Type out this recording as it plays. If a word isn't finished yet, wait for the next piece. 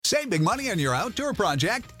Save big money on your outdoor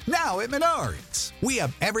project now at Menards. We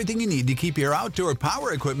have everything you need to keep your outdoor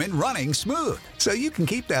power equipment running smooth, so you can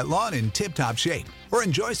keep that lawn in tip-top shape or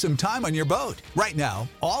enjoy some time on your boat. Right now,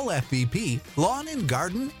 all FVP, lawn and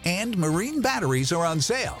garden, and marine batteries are on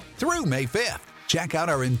sale through May 5th. Check out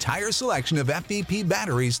our entire selection of FVP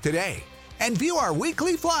batteries today and view our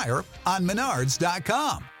weekly flyer on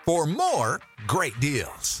Menards.com for more great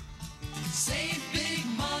deals. Save big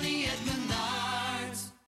money at Menards.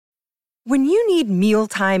 When you need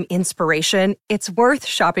mealtime inspiration, it's worth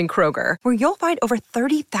shopping Kroger, where you'll find over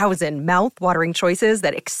 30,000 mouth-watering choices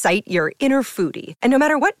that excite your inner foodie. And no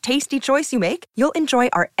matter what tasty choice you make, you'll enjoy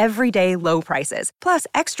our everyday low prices, plus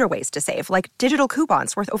extra ways to save, like digital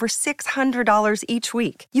coupons worth over $600 each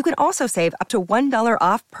week. You can also save up to $1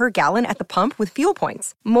 off per gallon at the pump with fuel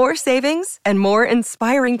points. More savings and more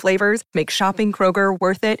inspiring flavors make shopping Kroger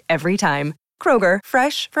worth it every time. Kroger,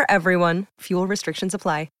 fresh for everyone. Fuel restrictions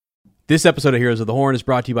apply. This episode of Heroes of the Horn is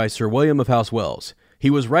brought to you by Sir William of House Wells. He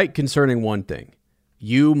was right concerning one thing.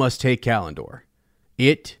 You must take Kalendor.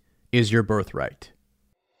 It is your birthright.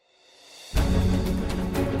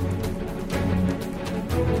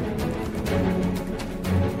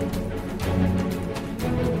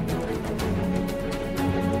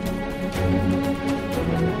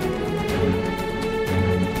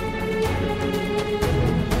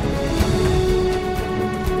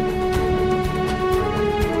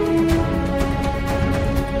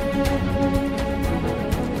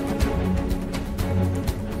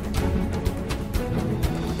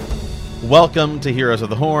 Welcome to Heroes of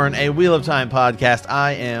the Horn, a Wheel of Time podcast.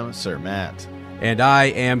 I am Sir Matt. And I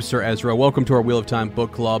am Sir Ezra. Welcome to our Wheel of Time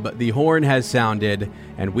book club. The horn has sounded,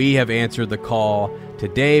 and we have answered the call.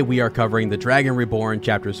 Today we are covering The Dragon Reborn,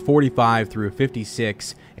 chapters 45 through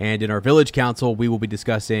 56. And in our Village Council, we will be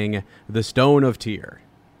discussing The Stone of Tear.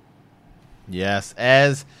 Yes,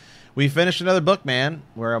 as we finished another book, man.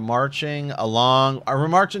 We're marching along. We're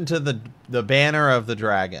marching to the banner of the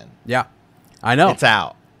dragon. Yeah, I know. It's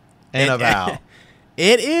out. And about.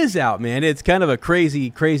 It is out, man. It's kind of a crazy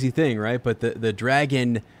thing, right? But the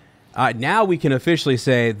dragon, now we can officially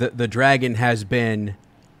say that the dragon has been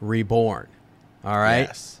reborn. All right?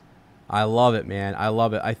 Yes. I love it, man. I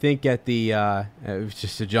love it. I think at the,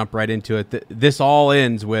 just to jump right into it, this all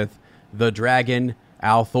ends with the dragon,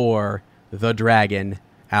 Althor, the dragon,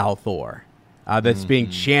 Althor. That's being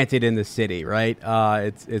chanted in the city, right?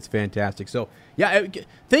 It's fantastic. So, yeah,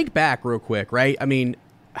 think back real quick, right? I mean,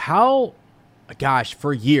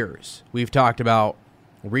 for years we've talked about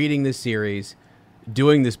reading this series,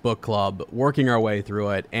 doing this book club, working our way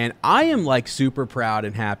through it, and I am like super proud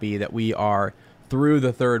and happy that we are through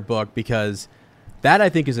the third book, because that I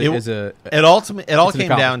think it all came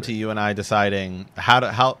down to you and I deciding how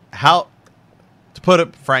to put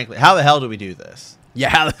it frankly, how the hell do we do this?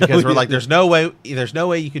 Yeah, because we're like, there's no way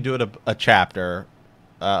you could do it a chapter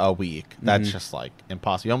a week. That's just like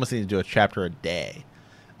impossible. You almost need to do a chapter a day.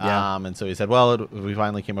 Yeah. And so he said, well, we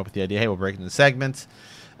finally came up with the idea, hey, we'll break it into segments.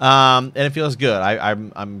 And it feels good.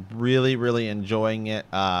 I'm really, really enjoying it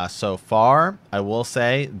so far. I will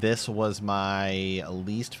say this was my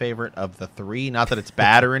least favorite of the three. Not that it's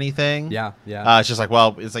bad or anything. Yeah. It's just like,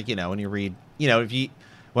 well, it's like, when you read, if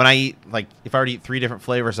I were to eat 3 different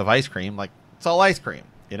flavors of ice cream, like, it's all ice cream,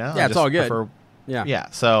 Yeah, it's all good. Yeah.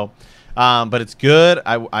 So, but it's good.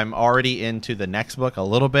 I'm already into the next book a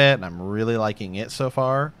little bit, and I'm really liking it so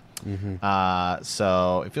far.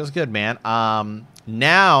 So it feels good, man.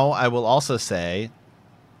 Now I will also say,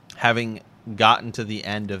 having gotten to the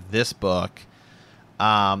end of this book,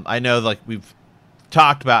 I know like we've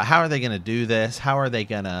talked about how are they going to do this? How are they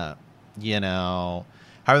going to, how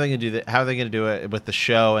are they going to do that? How are they going to do it with the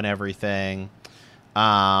show and everything?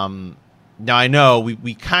 Now, I know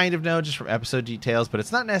we kind of know just from episode details, but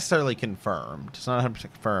it's not necessarily confirmed. It's not 100%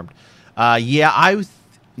 confirmed. I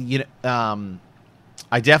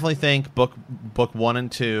definitely think book 1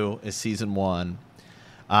 and 2 is season 1.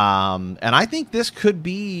 And I think this could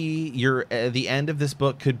be the end of this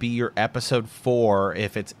book could be your episode 4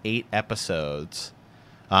 if it's 8 episodes.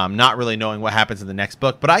 Not really knowing what happens in the next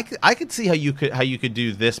book, but I could see how you could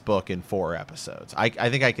do this book in 4 episodes. I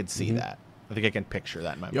think I could see that. I think I can picture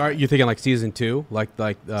that in my mind. Are you thinking like season 2? Like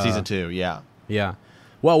season 2, yeah. Yeah.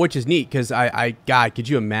 Well, which is neat, because God, could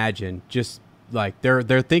you imagine just like they're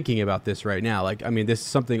thinking about this right now? Like, I mean, this is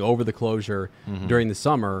something over the closure during the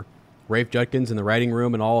summer. Rafe Judkins in the writing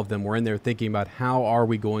room and all of them were in there thinking about how are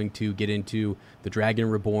we going to get into the Dragon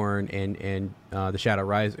Reborn and the Shadow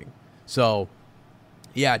Rising. So,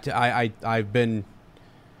 yeah, I've been.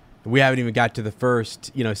 We haven't even got to the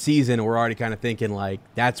first, season. And we're already kind of thinking like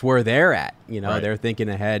that's where they're at. Right. They're thinking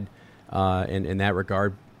ahead in that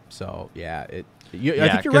regard. So yeah, I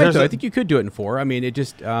Yeah, think you're 'cause right though. there's I think you could do it in 4. I mean, it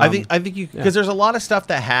just I think you because there's a lot of stuff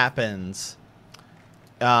that happens.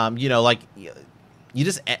 Like you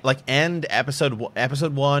just like end episode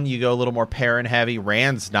 1, you go a little more Perrin heavy.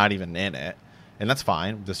 Rand's not even in it, and that's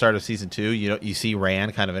fine. The start of season 2, you see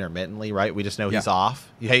Rand kind of intermittently, right? We just know he's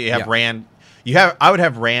off. You have Rand. I would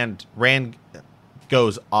have Rand. Rand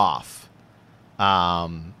goes off,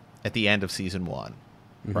 at the end of season 1,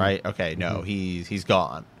 right? Okay, no, he's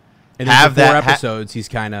gone. and have that 4 episodes. He's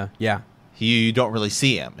kind of You don't really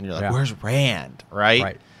see him, and you're like, "Where's Rand?"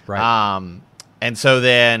 Right. And so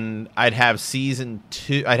then I'd have season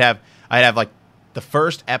 2. I'd have like the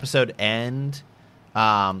first episode end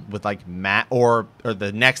with like Matt, or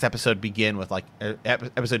the next episode begin with like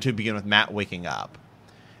episode 2 begin with Matt waking up,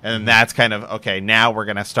 and then that's kind of okay. Now we're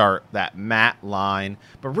gonna start that Matt line.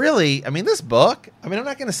 But really, I mean, this book. I mean, I'm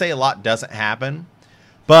not gonna say a lot doesn't happen,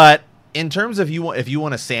 but in terms of if you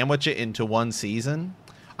want to sandwich it into one season,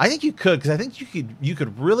 I think you could, because I think you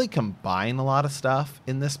could really combine a lot of stuff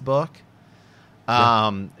in this book.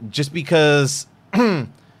 Just because, I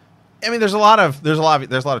mean, there's a lot of travel. There's a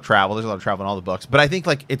lot of travel in all the books, but I think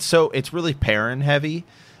like it's really Perrin heavy.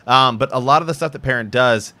 But a lot of the stuff that Perrin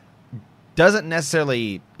doesn't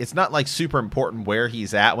necessarily, it's not like super important where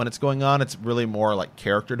he's at when it's going on. It's really more like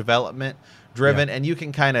character development driven, and you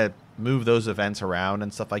can kind of move those events around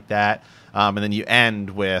and stuff like that. And then you end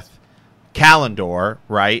with Kalendor,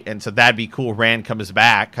 right? And so that'd be cool. Rand comes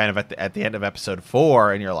back kind of at the end of episode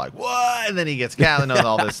 4, and you're like, what? And then he gets Kalendor and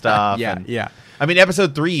all this stuff. Yeah. I mean,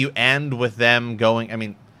 episode 3, you end with them going. I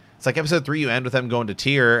mean, it's like episode 3, you end with them going to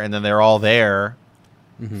Tyr, and then they're all there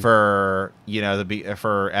for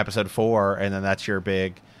for episode 4, and then that's your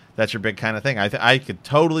big kind of thing. I could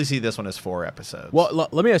totally see this one as 4 episodes. Well,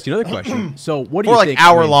 let me ask you another question. So, what do 4 you like think?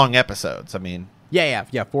 hour-long episodes. I mean,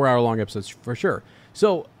 4-hour-long episodes for sure.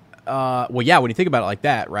 So, when you think about it like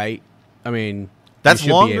that, right? I mean, that's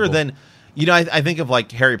longer than, I think of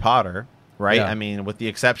like Harry Potter, right? Yeah. I mean, with the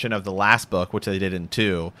exception of the last book, which they did in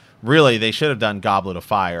 2, really they should have done Goblet of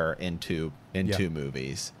Fire in 2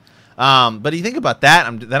 movies. But you think about that,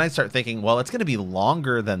 then I start thinking, well, it's going to be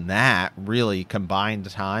longer than that, really, combined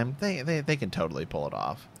time. They can totally pull it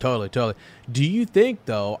off. Totally. Do you think,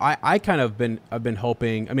 though, I've been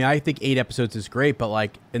hoping, I mean, I think 8 episodes is great, but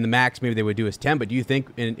like in the max, maybe they would do is 10, but do you think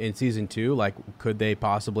in season 2, like could they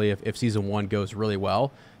possibly, if season 1 goes really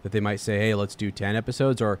well, that they might say, hey, let's do 10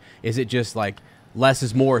 episodes, or is it just like less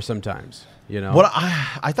is more sometimes, What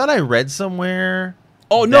I thought I read somewhere.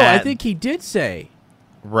 Oh, no, I think he did say.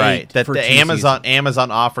 Right, that the Amazon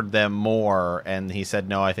Amazon offered them more, and he said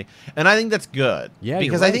no. I think that's good. Yeah,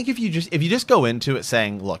 because you're right. I think if you just go into it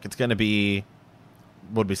saying, look, it's going to be,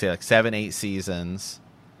 what did we say, like 7-8 seasons,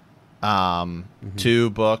 2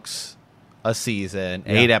 books a season,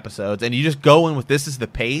 8 episodes, and you just go in with this is the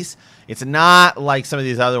pace. It's not like some of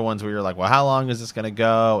these other ones where you're like, well, how long is this going to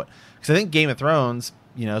go? Because I think Game of Thrones,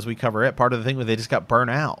 as we cover it, part of the thing was they just got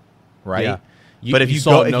burnt out, right? Yeah. But if you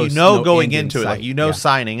know going into it, like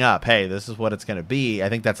signing up, hey, this is what it's going to be, I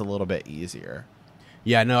think that's a little bit easier.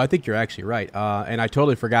 Yeah, no, I think you're actually right. And I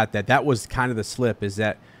totally forgot that was kind of the slip, is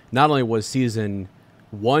that not only was season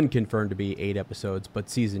 1 confirmed to be 8 episodes, but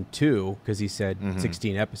season 2, because he said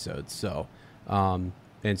 16 episodes. So, and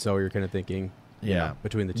so you're kind of thinking,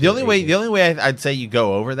 between the two. The only way I'd say you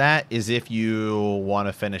go over that is if you want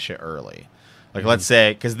to finish it early. Like, let's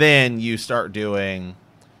say, because then you start doing.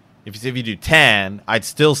 If you do 10, I'd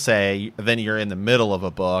still say then you're in the middle of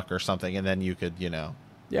a book or something, and then you could, you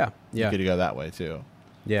could go that way too.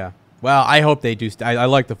 Yeah. Well, I hope they do. I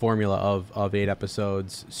like the formula of 8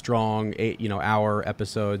 episodes, strong 8 hour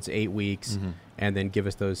episodes, 8 weeks, and then give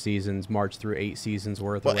us those seasons, march through 8 seasons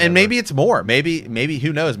worth. Well, and maybe it's more. Maybe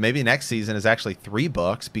who knows? Maybe next season is actually 3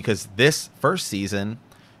 books, because this first season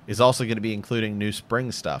is also going to be including new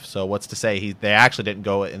spring stuff. So what's to say they actually didn't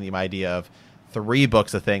go in the idea of 3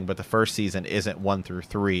 books a thing, but the first season isn't 1 through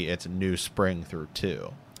 3; it's new spring through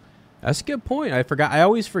 2. That's a good point. I forgot. I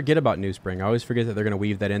always forget about New Spring. I always forget that they're going to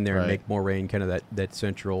weave that in there and make Moiraine kind of that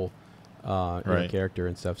central character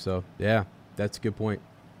and stuff. So yeah, that's a good point.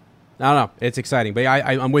 I don't know. It's exciting, but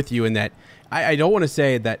I'm with you in that. I don't want to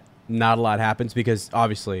say that not a lot happens, because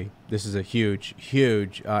obviously this is a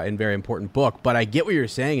huge and very important book. But I get what you're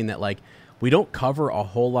saying in that, like, we don't cover a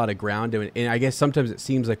whole lot of ground, and I guess sometimes it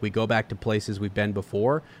seems like we go back to places we've been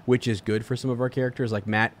before, which is good for some of our characters. Like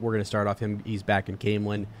Matt, we're going to start off he's back in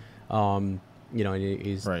Caemlyn, and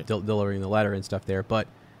he's delivering the letter and stuff there. But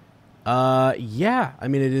I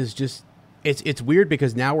mean, it is just it's weird,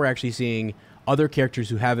 because now we're actually seeing other characters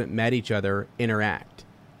who haven't met each other interact.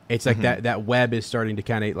 It's like that web is starting to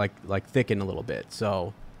kind of like thicken a little bit.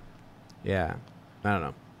 So Yeah, I don't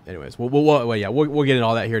know. Anyways, we'll get into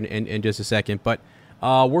all that here in just a second. But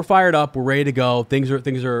we're fired up. We're ready to go. Things are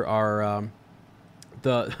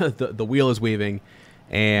the wheel is weaving,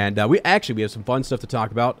 and we have some fun stuff to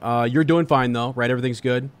talk about. You're doing fine though, right? Everything's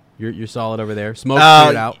good. You're solid over there. Smoke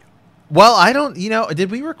cleared out. Well, I don't.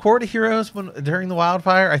 Did we record a Heroes during the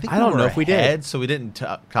wildfire? I think I don't know if we did, so we didn't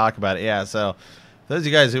talk about it. Yeah, so those of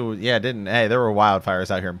you guys who didn't. Hey, there were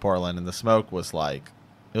wildfires out here in Portland, and the smoke was like,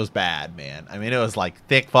 it was bad, man. I mean, it was like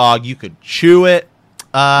thick fog. You could chew it,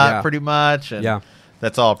 pretty much, and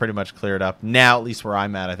that's all pretty much cleared up now. At least where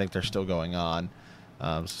I'm at, I think they're still going on.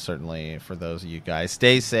 So certainly for those of you guys,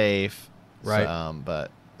 stay safe. Right.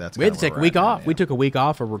 But that's we had to take a week off. Yeah. We took a week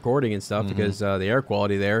off of recording and stuff because the air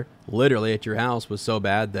quality there, literally at your house, was so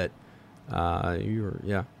bad that you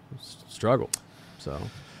were struggled. So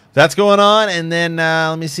that's going on. And then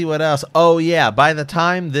let me see what else. Oh yeah, by the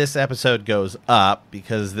time this episode goes up,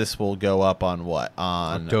 because this will go up on what,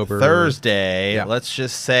 on October, Thursday. Yeah. Let's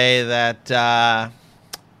just say that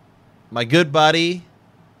my good buddy.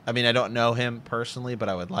 I mean, I don't know him personally, but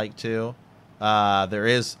I would like to. There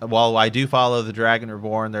is, while I do follow the Dragon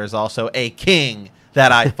Reborn, there's also a king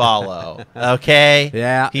that I follow. Okay?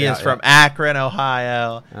 Yeah. He is from Akron,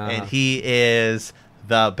 Ohio, and he is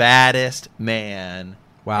the baddest man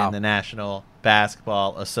in the National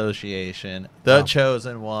Basketball Association. The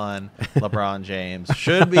chosen one, LeBron James,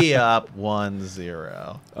 should be up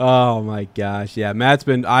 1-0. Oh my gosh. Yeah, Matt's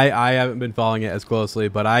been I haven't been following it as closely,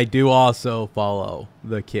 but I do also follow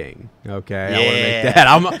the king. Okay. I want to make that.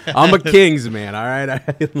 I'm a Kings man, all right?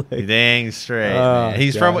 Dang straight, man.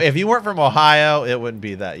 He's from, if you weren't from Ohio, it wouldn't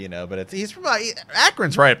be that, but he's from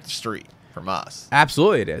Akron's right up the street from us.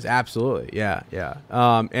 Absolutely it is. Absolutely. Yeah.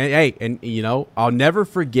 And hey, I'll never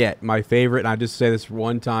forget my favorite, and I just say this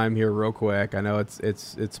one time here real quick. I know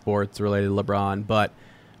it's sports related to LeBron, but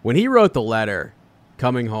when he wrote the letter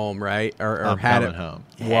coming home, right? Or had it home.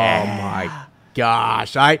 Yeah. Oh my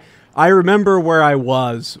gosh. I remember where I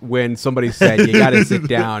was when somebody said you got to sit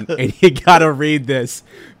down and you got to read this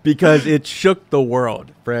because it shook the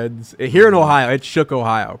world, friends. Here in Ohio, it shook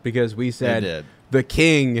Ohio because we said the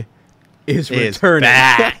king is returning.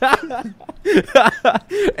 Back. And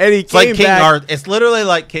he it's came like King back. Arthur. It's literally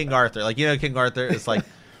like King Arthur. Like, King Arthur is like,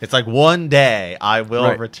 it's like one day I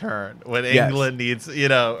will return when England needs,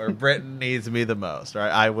 or Britain needs me the most, right?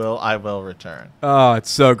 I will return. Oh, it's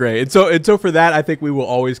so great. And so for that, I think we will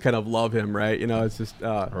always kind of love him, right? It's just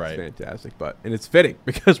it's fantastic. And it's fitting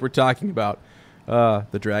because we're talking about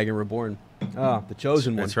the Dragon Reborn, the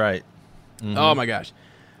chosen one. That's right. Mm-hmm. Oh my gosh.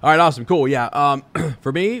 All right, awesome, cool, yeah.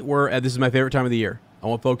 For me, this is my favorite time of the year. I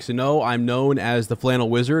want folks to know I'm known as the Flannel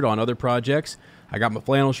Wizard on other projects. I got my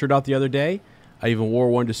flannel shirt out the other day. I even wore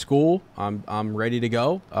one to school. I'm ready to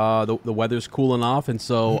go. The weather's cooling off, and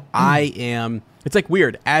so I am. It's like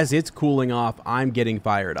weird. As it's cooling off, I'm getting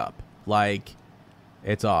fired up. Like,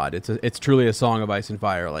 it's odd. It's truly a song of ice and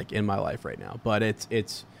fire, like in my life right now. But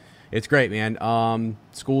it's great, man.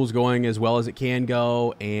 School's going as well as it can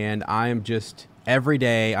go, and I am just. Every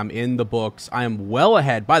day, I'm in the books. I am well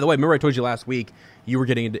ahead. By the way, remember I told you last week you were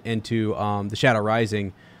getting into the Shadow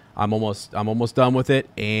Rising. I'm almost done with it,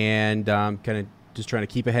 and I'm kind of just trying to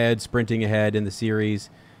keep ahead, sprinting ahead in the series,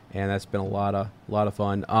 and that's been a lot of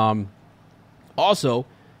fun. Also,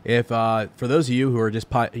 if for those of you who are just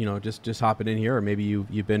hopping in here, or maybe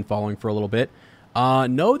you've been following for a little bit.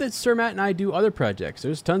 Know that Sir Matt and I do other projects.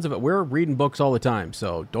 There's tons of it. We're reading books all the time,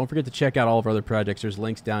 so don't forget to check out all of our other projects. There's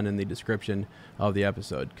links down in the description of the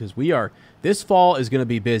episode because this fall is going to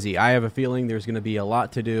be busy. I have a feeling there's going to be a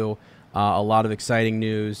lot to do, a lot of exciting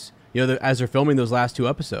news. As they're filming those last 2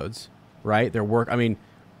 episodes, right? Rosamund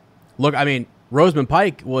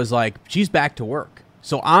Pike was like, she's back to work,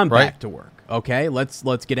 so I'm back to work. Okay,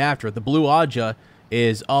 let's get after it. The Blue Aja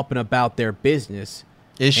is up and about their business.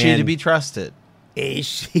 Is she to be trusted? Is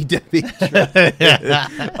she to be trusted?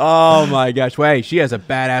 Oh my gosh! Wait, she has a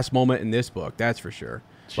badass moment in this book. That's for sure.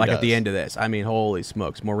 She does. At the end of this, holy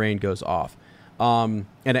smokes, Moraine goes off, and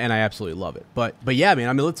I absolutely love it. But yeah,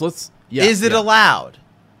 man. Let's. Yeah, is it allowed?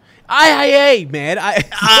 Man.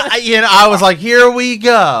 I was like, here we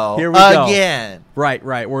go. Again.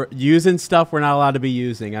 Right. We're using stuff we're not allowed to be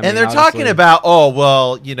using. And they're talking about,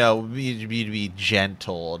 be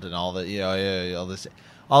gentled and all that,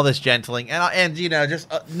 all this gentling and just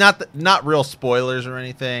not real spoilers or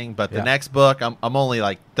anything, but the next book I'm only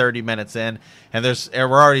like 30 minutes in, and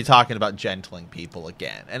we're already talking about gentling people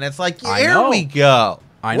again, and it's like, here we go.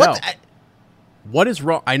 I know. What is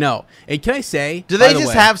wrong? I know. And can I say, Do by they the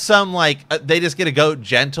just way, have some they just get to go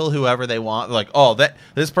gentle whoever they want? Like, oh,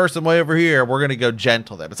 this person way over here, we're gonna go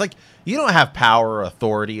gentle them. It's like you don't have power or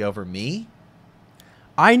authority over me.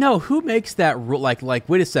 I know who makes that rule. Like,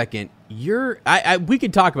 wait a second. We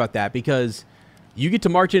can talk about that because you get to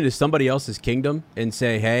march into somebody else's kingdom and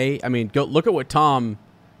say, hey, I mean, go look at what Tom.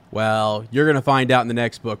 Well, you're gonna find out in the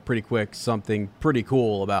next book pretty quick something pretty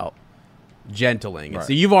cool about gentling. Right.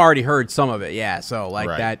 So you've already heard some of it, yeah. So like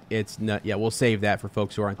Right. that, it's not. Yeah, we'll save that for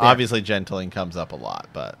folks who aren't there. Obviously, gentling comes up a lot,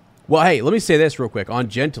 but Well, hey, let me say this real quick on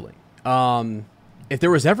gentling. If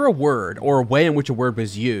there was ever a word or a way in which a word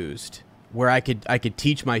was used where I could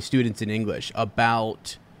teach my students in English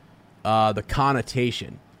about the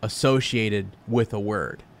connotation associated with a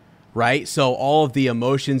word, right? So all of the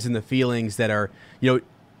emotions and the feelings that are,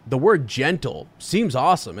 the word gentle seems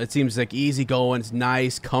awesome. It seems like easygoing, it's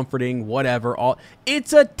nice, comforting, whatever.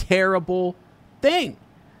 It's a terrible thing.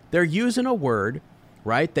 They're using a word,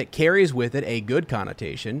 right, that carries with it a good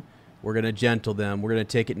connotation. We're going to gentle them. We're going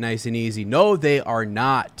to take it nice and easy. No, they are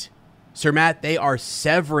not. Sir Matt, they are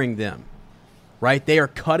severing them, right? They are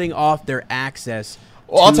cutting off their access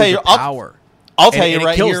I'll tell you, power. I'll tell you And it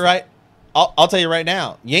right kills here, them. right. I'll tell you right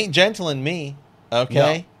now. You ain't gentling me,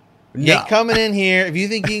 okay? You No. ain't coming in here. If you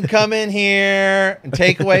think you can come in here and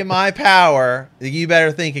take away my power, you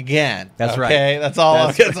better think again. That's right. Okay, that's all.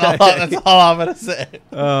 That's That's all I'm gonna say.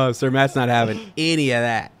 Oh, Sir Matt's not having any of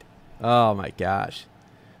that. Oh, my gosh.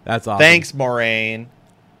 That's awesome. Thanks, Moraine.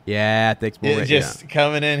 Yeah, thanks, You're Maureen. just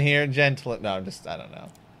coming in here and gentle. No, I don't know.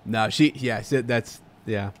 No,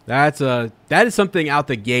 that is something out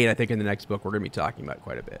the gate. I think in the next book we're going to be talking about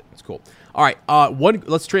quite a bit. It's cool. All right,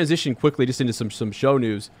 let's transition quickly just into some show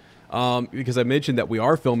news, because I mentioned that we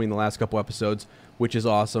are filming the last couple episodes, which is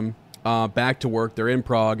awesome. Back to work. They're in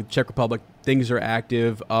Prague, Czech Republic. Things are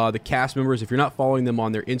active. The cast members, if you're not following them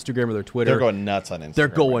on their Instagram or their Twitter, They're going nuts on Instagram. they're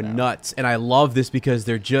going right now. nuts, and I love this because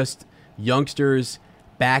they're just youngsters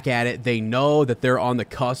back at it. They know that they're on the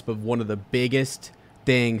cusp of one of the biggest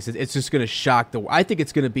things. It's just going to shock the. I think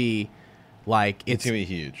it's going to be like It's gonna be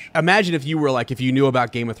huge. Imagine if you knew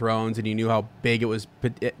about Game of Thrones and you knew how big it was,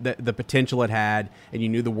 the potential it had, and you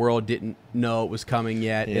knew the world didn't know it was coming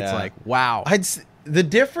yet. It's Yeah. like, wow. The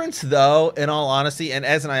difference, though, in all honesty, and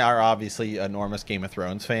Ez and I are obviously enormous Game of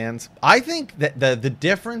Thrones fans, I think that the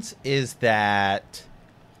difference is that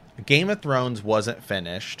Game of Thrones wasn't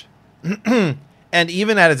finished. And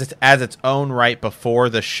even as its own right before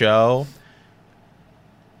the show,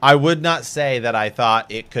 I would not say that I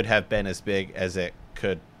thought it could have been as big as it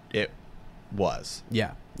was.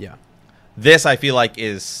 Yeah. This, I feel like,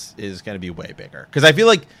 is going to be way bigger. Because I feel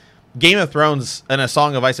like Game of Thrones and A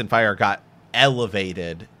Song of Ice and Fire got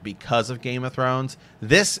elevated because of Game of Thrones.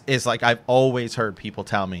 This is like, I've always heard people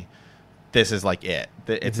tell me, this is like it.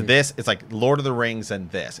 It's this. It's like Lord of the Rings and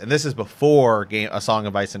this. And this is before A Song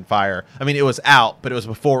of Ice and Fire. I mean, it was out, but it was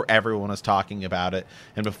before everyone was talking about it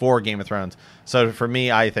and before Game of Thrones. So for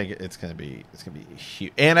me, I think it's going to be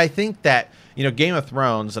huge. And I think that, Game of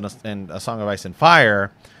Thrones and A Song of Ice and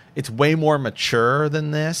Fire, it's way more mature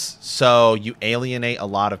than this. So you alienate a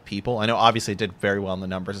lot of people. I know obviously it did very well in the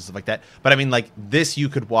numbers and stuff like that. But I mean, like, this you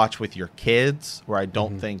could watch with your kids, where I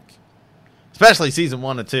don't think, especially season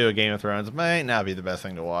 1 and 2 of Game of Thrones, might not be the best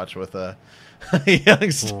thing to watch with a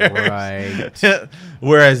youngster. Right.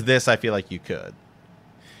 Whereas this, I feel like you could.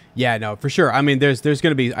 Yeah, no, for sure. I mean, there's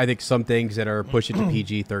going to be, I think, some things that are pushing to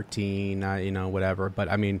PG-13, whatever.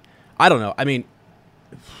 But I mean, I don't know. I mean,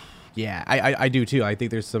 yeah, I do too. I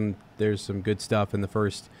think there's some good stuff in the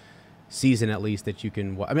first season, at least, that you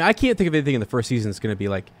can. I mean, I can't think of anything in the first season that's going to be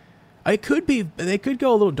like. They could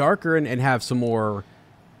go a little darker and have some more.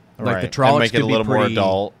 Like right. the Trollocs and make it could a little be more pretty,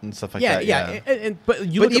 adult and stuff like that. Yeah. But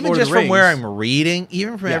you But look at even Lord of just the from where Rings- I'm reading,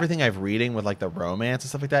 even from Yeah. everything I've reading with like the romance and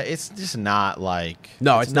stuff like that, it's just not like it's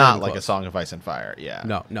not even like close. A Song of Ice and Fire. Yeah.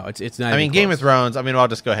 No, it's not. I mean, even Game close. of Thrones. I mean, I'll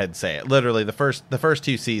just go ahead and say it. Literally, the first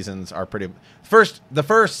 2 seasons are pretty. The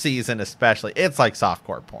first season, especially, it's like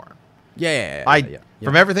softcore porn. Yeah.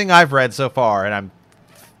 From everything I've read so far, and I'm,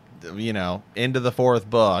 into the 4th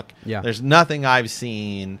book. Yeah. There's nothing I've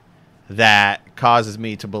seen that causes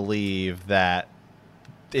me to believe that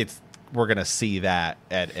we're gonna see that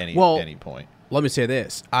at any point. Let me say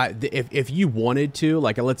this: if you wanted to,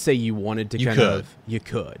 like, let's say you wanted to, you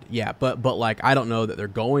could, yeah. But like, I don't know that they're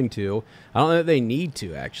going to. I don't know that they need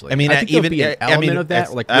to actually. I mean, think there'll be an element of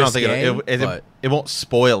that. Like, I don't think risque, it won't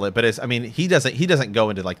spoil it, but it's. I mean, he doesn't go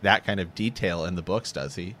into like that kind of detail in the books,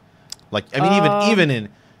 does he? Like, I mean, even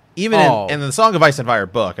in the Song of Ice and Fire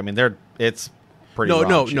book, I mean, pretty no,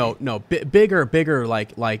 raunchy. Bigger.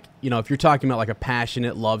 Like if you're talking about like a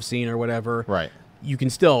passionate love scene or whatever, Right. You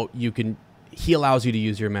can he allows you to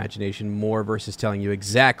use your imagination more versus telling you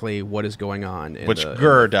exactly what is going on. Which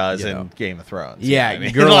Gurr does in Game of Thrones. Yeah, you know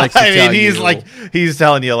what Gurr likes to tell he's you he's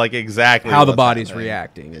telling you like exactly how the what's body's happening.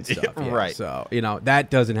 reacting and stuff. Yeah. Right. So that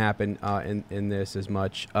doesn't happen in this as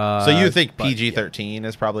much. So you think but, PG-13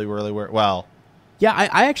 is probably really where? Well, yeah,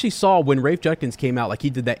 I actually saw when Rafe Judkins came out, like he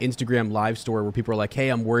did that Instagram live story where people were like, "Hey,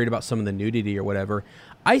 I'm worried about some of the nudity or whatever."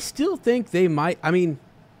 I still think they might. I mean,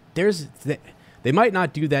 they might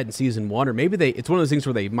not do that in season 1, or maybe it's one of those things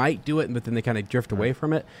where they might do it, but then they kind of drift away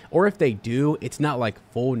from it. Or if they do, it's not like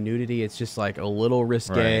full nudity; it's just like a little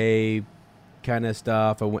risque kind of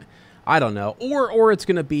stuff. I don't know, or it's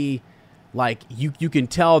gonna be like you can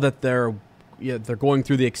tell that they're going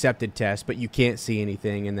through the accepted test, but you can't see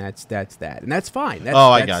anything, and that's that, and that's fine.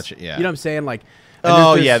 I got you. Yeah, you know what I'm saying, like.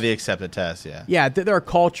 The accepted test. Yeah. Yeah, there are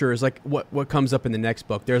cultures like what comes up in the next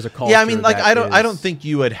book. There's a culture. Yeah, I mean, like I don't think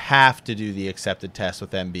you would have to do the accepted test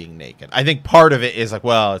with them being naked. I think part of it is like,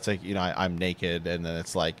 well, it's like I'm naked, and then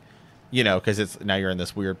it's like, because it's now you're in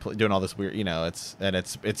this weird doing all this weird, it's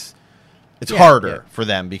harder for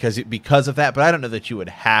them because of that. But I don't know that you would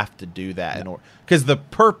have to do that because the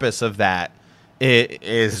purpose of that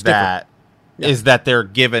is that they're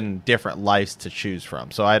given different lives to choose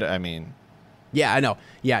from. So I mean. Yeah, I know.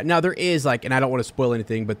 Yeah, now there is and I don't want to spoil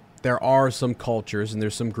anything, but there are some cultures and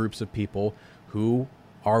there's some groups of people who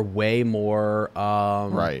are way more.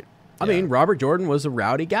 Right. I mean, Robert Jordan was a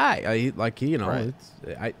rowdy guy. Right.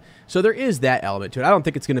 So there is that element to it. I don't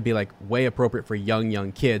think it's going to be like way appropriate for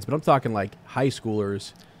young kids, but I'm talking like high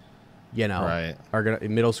schoolers. Right. Are gonna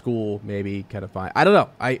middle school maybe kind of fine. I don't know.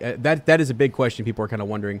 That is a big question. People are kind of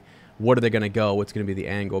wondering. What are they going to go? What's going to be the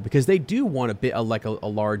angle? Because they do want a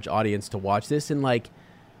large audience to watch this, and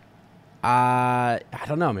I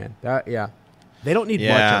don't know, man. They don't need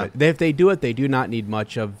much of it. If they do it, they do not need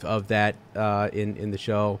much of that in the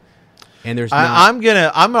show. And there's I'm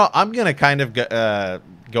gonna kind of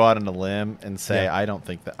go out on a limb and say I don't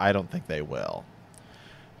think they will,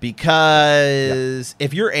 because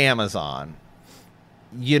if you're Amazon.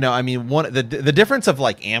 I mean, the difference of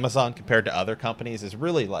like Amazon compared to other companies is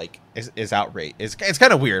really is outrageous. It's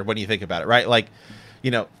kind of weird when you think about it, right? Like,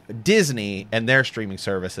 Disney and their streaming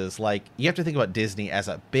services, like you have to think about Disney as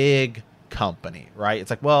a big company, right? It's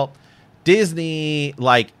like, well, Disney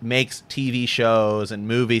makes TV shows and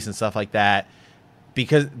movies and stuff like that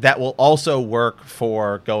because that will also work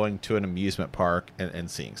for going to an amusement park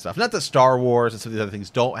and seeing stuff. Not that Star Wars and some of these other things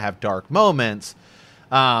don't have dark moments,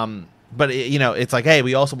 but it's like, hey,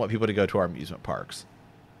 we also want people to go to our amusement parks.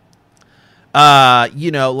 And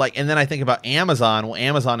then I think about Amazon. Well,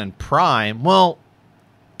 Amazon and Prime. Well,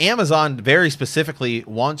 Amazon very specifically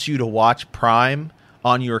wants you to watch Prime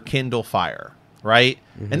on your Kindle Fire, right?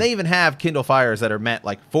 Mm-hmm. And they even have Kindle Fires that are meant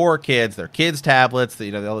for kids. They're kids' tablets.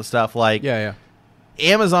 All this stuff.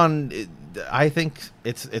 Amazon. I think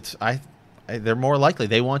they're more likely.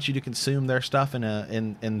 They want you to consume their stuff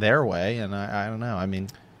in their way, and I don't know. I mean.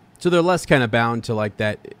 So they're less kind of bound to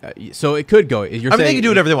that. So it could go. You're saying they can do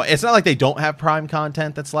whatever they want. It's not like they don't have Prime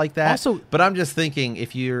content that's like that. Also, but I'm just thinking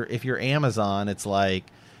if you're Amazon, it's like,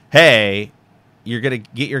 hey, you're gonna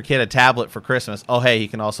get your kid a tablet for Christmas. Oh, hey, he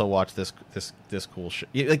can also watch this cool shit.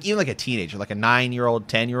 Even like a teenager, like a 9-year-old,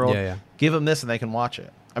 10-year-old, give them this and they can watch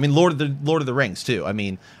it. I mean, Lord of the Rings too. I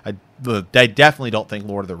mean, I definitely don't think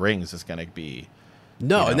Lord of the Rings is gonna be.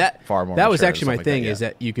 No, and that far more that was actually my thing is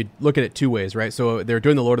that you could look at it two ways, right? So they're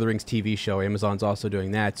doing the Lord of the Rings TV show. Amazon's also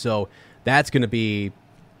doing that. So that's going to be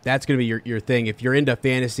your thing. If you're into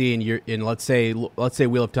fantasy and you're in, let's say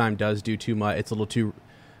Wheel of Time does do too much, it's a little too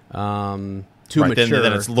mature.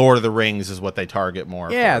 Then it's Lord of the Rings is what they target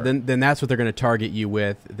more. Yeah, then that's what they're going to target you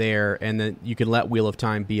with there, and then you can let Wheel of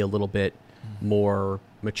Time be a little bit more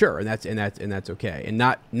mature, and that's okay, and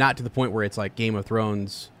not to the point where it's like Game of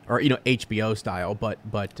Thrones. Or HBO style, but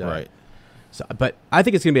right. So, but I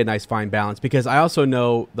think it's gonna be a nice fine balance because I also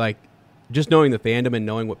know just knowing the fandom and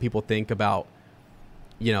knowing what people think about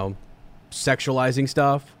sexualizing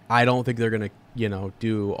stuff. I don't think they're gonna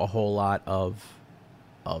do a whole lot of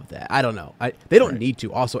that. I don't know. They don't need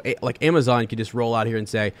to. Also, Amazon could just roll out here and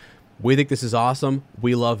say, we think this is awesome.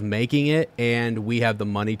 We love making it, and we have the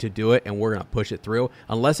money to do it, and we're gonna push it through.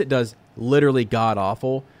 Unless it does literally god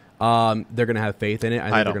awful. They're going to have faith in it.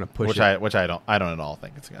 I think they're going to push it. Which I don't at all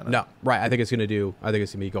think it's going to. No, right. I think it's going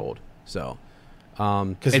to be gold. So,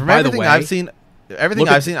 because from everything I've seen,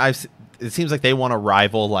 it seems like they want to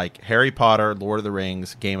rival Harry Potter, Lord of the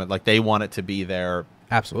Rings, they want it to be their.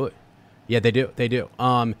 Absolutely. Yeah, they do.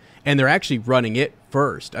 And they're actually running it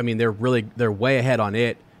first. I mean, they're way ahead on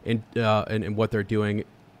it in what they're doing.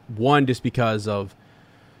 One, just because of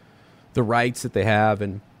the rights that they have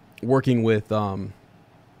and working with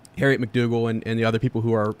Harriet McDougal and the other people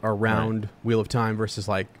who are around Wheel of Time versus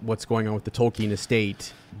like what's going on with the Tolkien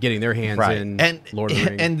estate, getting their hands in Lord of the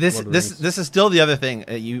Rings. And this is still the other thing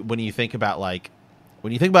when I think about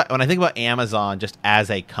Amazon just as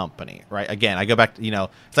a company, right? Again, I go back to,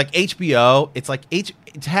 it's like HBO. It's like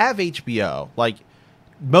to have HBO, like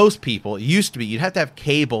most people, it used to be you'd have to have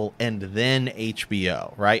cable and then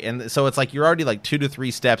HBO, right? And so it's like you're already like 2 to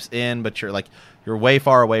 3 steps in, but you're way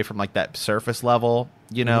far away from like that surface level,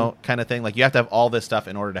 kind of thing. Like you have to have all this stuff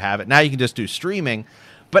in order to have it. Now you can just do streaming,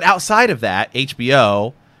 but outside of that,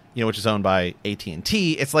 HBO, which is owned by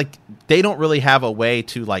AT&T, it's like they don't really have a way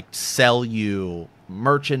to like sell you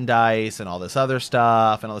merchandise and all this other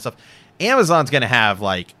stuff and all this stuff. Amazon's gonna have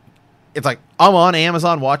like, it's like I'm on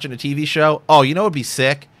Amazon watching a TV show. Oh, you know what'd be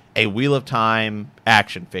sick? A Wheel of Time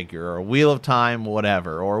action figure or a Wheel of Time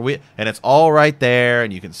whatever, and it's all right there,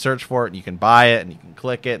 and you can search for it and you can buy it and you can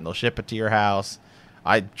click it and they'll ship it to your house.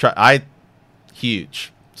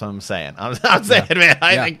 Huge. That's what I'm saying. I'm saying, man.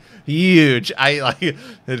 I think huge. I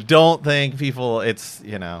don't think people. It's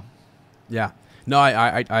Yeah. No,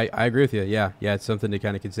 I agree with you. Yeah. It's something to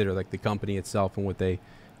kind of consider, like the company itself and what they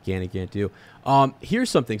can and can't do. Here's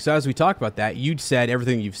something. So as we talk about that, you said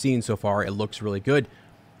everything you've seen so far, it looks really good.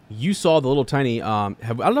 You saw the little tiny. I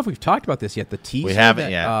don't know if we've talked about this yet. The teaser. We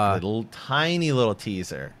haven't yet. The little tiny little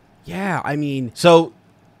teaser. Yeah, I mean. So,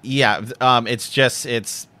 yeah,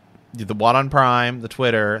 it's the one on Prime, the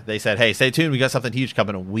Twitter. They said, "Hey, stay tuned. We got something huge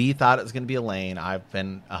coming." We thought it was going to be Elaine. I've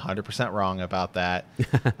been 100% wrong about that.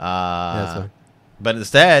 That's fine. But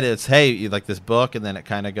instead, it's, hey, you like this book, and then it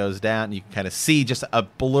kind of goes down. And you can kind of see just a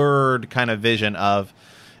blurred kind of vision of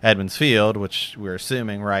Edmund's Field, which we're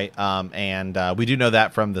assuming, right? And we do know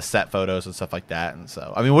that from the set photos and stuff like that. And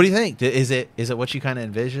so, I mean, what do you think? Is it what you kind of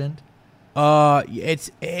envisioned?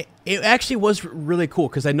 It actually was really cool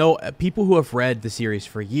because I know people who have read the series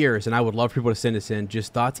for years, and I would love people to send us in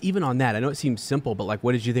just thoughts even on that. I know it seems simple, but like,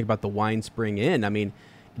 what did you think about the Wine Spring Inn? I mean,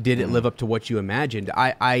 did it live up to what you imagined?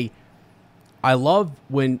 I love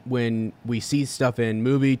when we see stuff in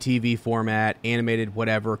movie, TV format, animated,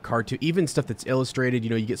 whatever, cartoon, even stuff that's illustrated.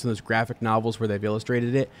 You get some of those graphic novels where they've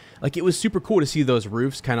illustrated it. Like, it was super cool to see those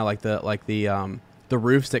roofs, kind of like the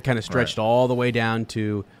roofs that kind of stretched all the way down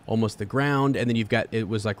to almost the ground, and then it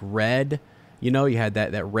was like red. You had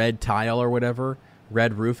that red tile or whatever,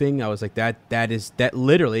 red roofing. I was like, that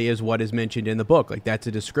literally is what is mentioned in the book. Like, that's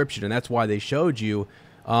a description, and that's why they showed you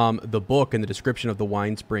the book and the description of the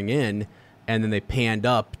Wine Spring Inn. And then they panned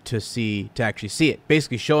up to actually see it,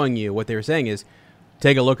 basically showing you what they were saying is,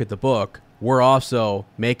 take a look at the book. We're also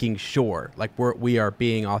making sure, like we are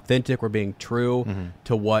being authentic, we're being true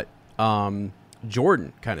to what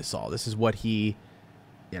Jordan kind of saw. This is what he,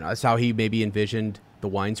 that's how he maybe envisioned the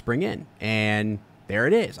Wine Spring Inn, and there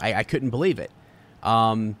it is. I couldn't believe it.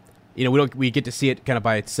 We get to see it kind of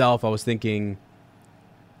by itself. I was thinking,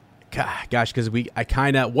 gosh, because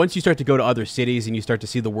once you start to go to other cities and you start to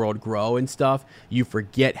see the world grow and stuff, you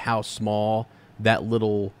forget how small that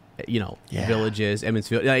little, village is, Emmons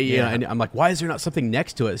Field. And I'm like, why is there not something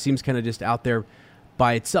next to it? It seems kind of just out there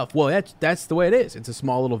by itself. Well, that's the way it is. It's a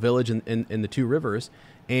small little village in the Two Rivers,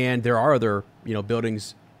 and there are other,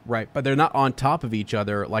 buildings, right, but they're not on top of each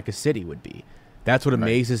other like a city would be. That's what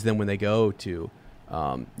amazes them when they go to,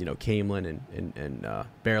 Camelin and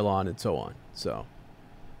Baerlon and so on. So.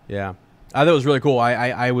 Yeah, I thought it was really cool.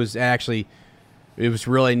 I was actually, it was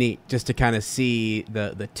really neat just to kind of see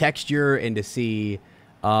the texture and to see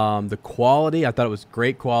the quality. I thought it was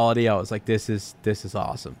great quality. I was like, this is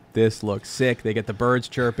awesome. This looks sick. They get the birds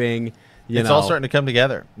chirping. It's all starting to come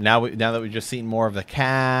together now that we've just seen more of the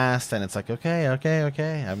cast, and it's like, okay.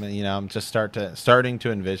 I mean, I'm just starting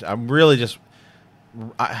to envision. I'm really just,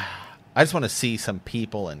 I just want to see some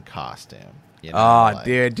people in costume.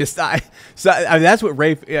 Dude, that's what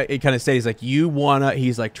Rafe kind of said. He's like,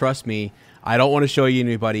 he's like, trust me, I don't want to show you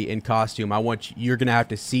anybody in costume. You're going to have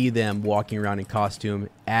to see them walking around in costume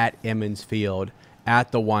at Emmons Field,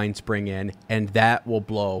 at the Wine Spring Inn, and that will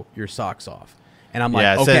blow your socks off. And I'm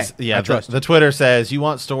like, okay, I trust you. The Twitter says, you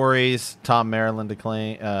want stories, Tom Maryland to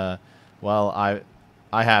claim. Well, I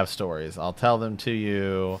have stories. I'll tell them to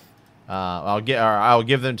you. I'll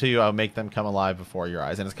give them to you. I'll make them come alive before your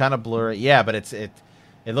eyes, and it's kind of blurry. Yeah, but it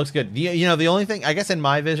looks good. The only thing, I guess, in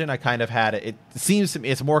my vision, I kind of had it. It seems to me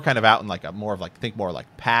it's more kind of out in like more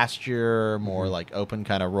like pasture, more like open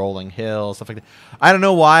kind of rolling hills, stuff like that. I don't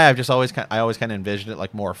know why. I always kind of envisioned it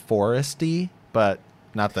like more foresty, but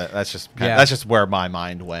Not that. That's just Yeah. that's just where my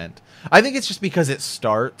mind went. I think it's just because it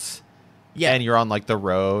starts, Yeah. and you're on like the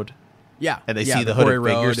road, Yeah. and they Yeah, see the quarry hooded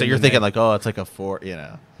figure, road, so and you're then thinking they- like, oh, it's like a fort, you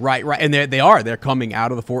know. Right, and they're coming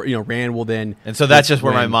out of the fort. Rand will then, And so that's just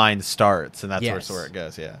where my when- mind starts, and that's Yes. where it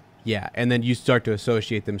goes. Yeah. Yeah, and then you start to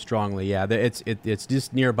associate them strongly. Yeah, it's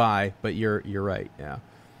just nearby, but you're right. Yeah,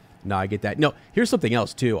 no, I get that. No, here's something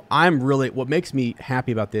else too. What makes me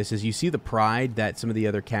happy about this is you see the pride that some of the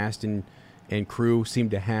other cast and crew seem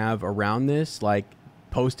to have around this, like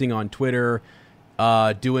posting on Twitter,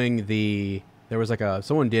 doing there was like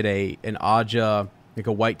someone did an Aja, like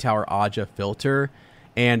a White Tower Aja filter,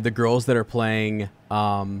 and the girls that are playing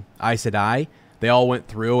Aes Sedai, they all went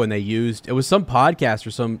through and they used, it was some podcast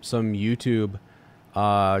or some YouTube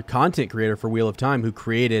content creator for Wheel of Time who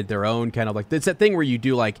created their own kind of like, it's that thing where you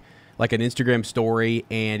do like an Instagram story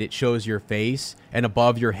and it shows your face, and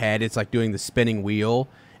above your head it's like doing the spinning wheel,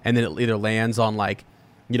 and then it either lands on like,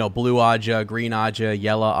 blue Aja, green Aja,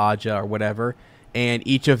 yellow Aja, or whatever. And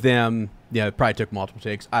each of them, it probably took multiple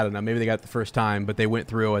takes. I don't know. Maybe they got it the first time, but they went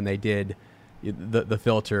through and they did the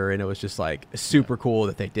filter, and it was just like super cool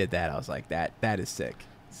that they did that. I was like, that is sick.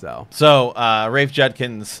 So Rafe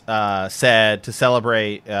Judkins said to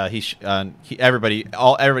celebrate, everybody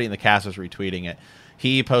in the cast was retweeting it.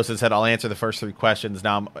 He posted, said, "I'll answer the first 3 questions."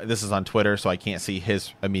 Now, this is on Twitter, so I can't see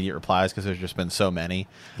his immediate replies because there's just been so many.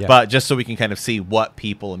 Yeah. But just so we can kind of see what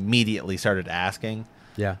people immediately started asking.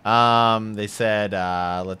 yeah, They said,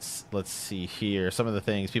 let's see here. Some of the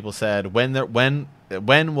things people said: when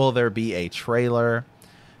will there be a trailer?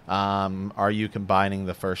 Are you combining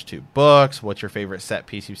the first 2 books? What's your favorite set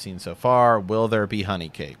piece you've seen so far? Will there be honey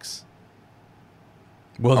cakes?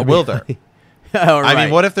 will Will there? Oh, I right.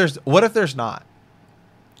 mean, what if there's not?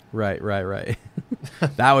 Right.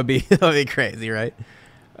 that would be crazy, right?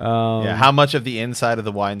 Yeah. How much of the inside of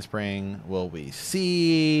the wine spring will we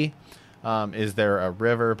see? Is there a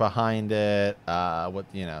river behind it?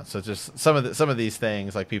 So just some of these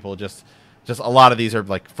things, like people just a lot of these are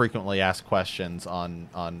like frequently asked questions on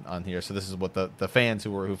here. So this is what the fans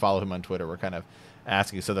who follow him on Twitter were kind of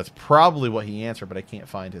asking. So that's probably what he answered, but I can't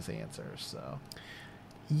find his answers. So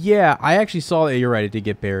Yeah, I actually saw that. You're right. It did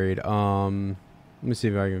get buried. Let me see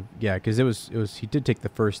if I can. Yeah, because it was. He did take the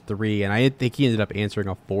first 3, and I think he ended up answering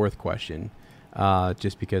a 4th question,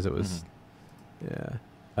 just because it was.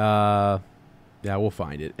 Yeah. Yeah, we'll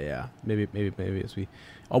find it. Yeah, maybe as we.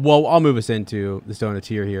 Well, I'll move us into the Stone of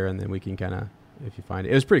Tyr here, and then we can kind of, if you find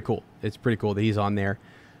it, it was pretty cool. It's pretty cool that he's on there.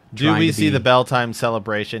 do we see the bell time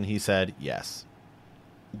celebration? He said yes.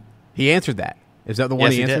 He answered that. Is that the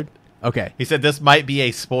one Yes, he he answered? did. Okay. He said this might be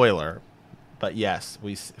a spoiler, but yes,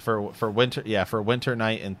 for winter. Yeah, for Winter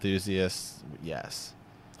Night enthusiasts, yes.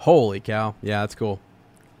 Holy cow. Yeah, that's cool.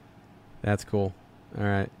 That's cool. All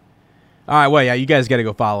right. Well, yeah, you guys got to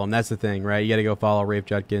go follow him. That's the thing, right? You got to go follow Rafe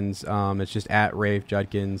Judkins. It's just at Rafe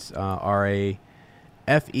Judkins,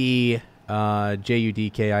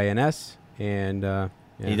 RAFEJUDKINS. And yeah.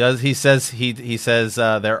 He does. He says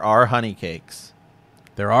there are honey cakes.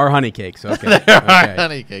 There are honey cakes. Okay. There are Okay.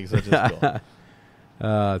 honey cakes, which is cool.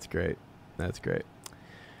 That's great. That's great.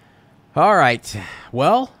 All right.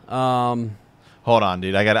 Well, Hold on,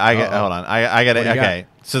 dude. Hold on. I got What do you okay.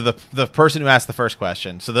 So the person who asked the first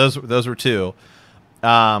question. So those were 2.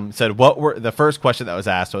 Said the first question that was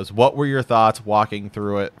asked was, what were your thoughts walking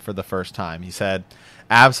through it for the first time? He said,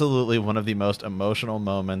 absolutely one of the most emotional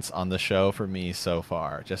moments on the show for me so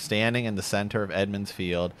far. Just standing in the center of Edmund's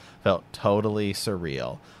Field felt totally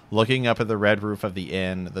surreal. Looking up at the red roof of the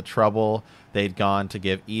inn, the trouble they'd gone to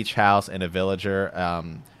give each house and a villager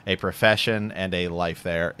a profession and a life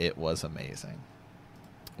there. It was amazing.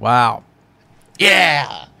 wow.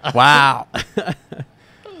 Yeah. Wow.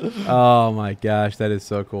 Oh my gosh, that is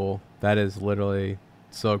so cool. That is literally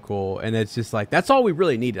so cool. And it's just like, that's all we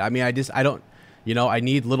really needed. I mean, I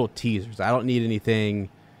need little teasers. I don't need anything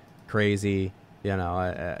crazy.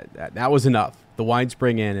 That was enough. The Wine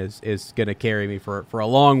Spring Inn is going to carry me for a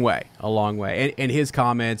long way. And his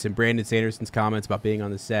comments and Brandon Sanderson's comments about being on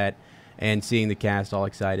the set and seeing the cast all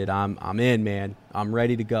excited. I'm in, man. I'm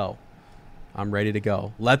ready to go.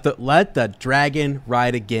 Let the dragon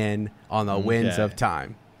ride again on the winds of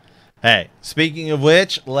time. Hey, speaking of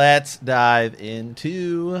which, let's dive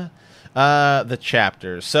into the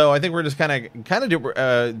chapters. So I think we're just kind of do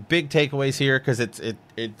big takeaways here, because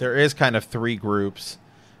there is kind of 3 groups,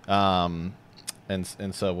 and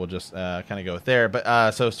so we'll just kind of go with there.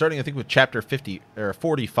 But so starting, I think, with chapter 50 or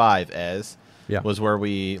 45, was where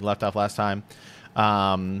we left off last time.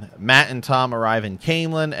 Matt and Tom arrive in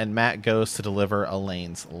Caemlyn, and Matt goes to deliver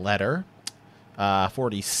Elaine's letter.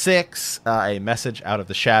 46, a message out of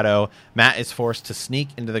the shadow. Matt is forced to sneak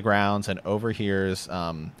into the grounds and overhears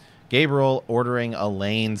Gabriel ordering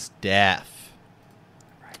Elaine's death.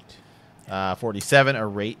 47, a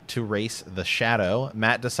rate to race the shadow.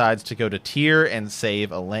 Matt decides to go to Tyr and save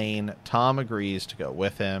Elaine. Tom agrees to go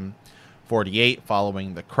with him. 48,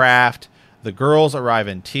 following the craft. The girls arrive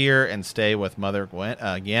in Tyr and stay with Mother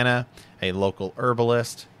Gwenna, a local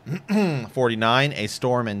herbalist. 49, a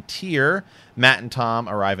storm in Tyr. Matt and Tom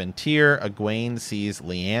arrive in Tyr. Egwene sees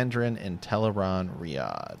Leandrin in Teleron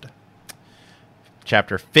Riyadh.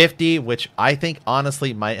 Chapter 50, which I think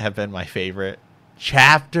honestly might have been my favorite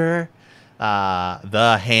chapter.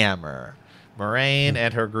 The Hammer. Moraine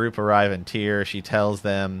and her group arrive in Tyr. She tells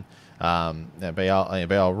them that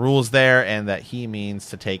Baal rules there and that he means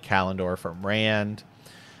to take Kalendor from Rand.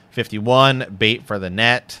 51, bait for the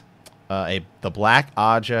net. The Black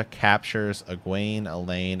Aja captures Egwene,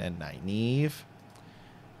 Elaine, and Nynaeve.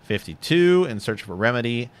 52, in search of a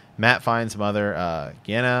remedy. Matt finds Mother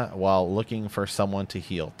Gwenna while looking for someone to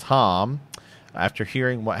heal Tom. After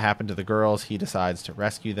hearing what happened to the girls, he decides to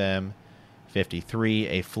rescue them. 53,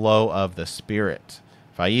 a flow of the spirit.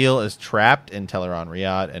 Faile is trapped in Teleron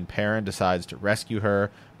Riyadh, and Perrin decides to rescue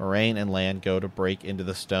her. Moraine and Lan go to break into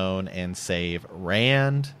the stone and save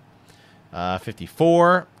Rand.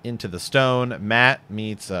 54, into the stone. Matt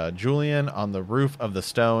meets Julian on the roof of the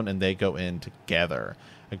stone, and they go in together.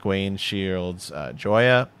 Egwene shields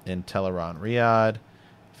Joya in Teleron Riyadh.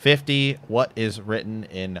 50, what is written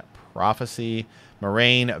in prophecy.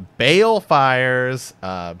 Moraine bale fires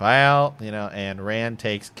Baal, and Rand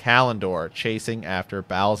takes Kalendor, chasing after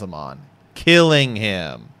Balsamon, killing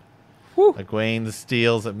him. Whew. Egwene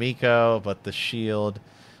steals Amiko, but the shield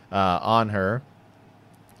on her,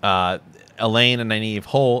 Elaine and Nynaeve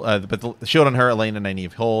hold. But the shield on her, Elaine and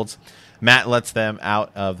Nynaeve holds. Matt lets them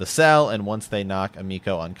out of the cell, and once they knock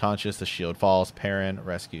Amiko unconscious, the shield falls. Perrin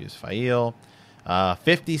rescues Faile.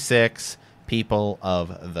 56. People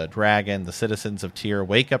of the dragon. The citizens of Tyr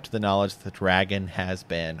wake up to the knowledge that the dragon has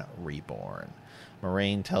been reborn.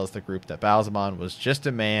 Moraine tells the group that Balsamon was just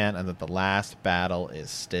a man and that the last battle is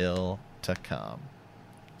still to come.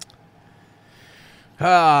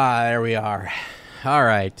 There we are. All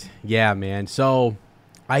right. Yeah, man. So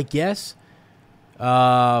I guess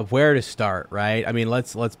where to start, right? I mean,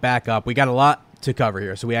 let's back up. We got a lot to cover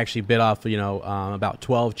here. So we actually bit off, about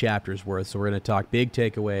 12 chapters worth. So we're going to talk big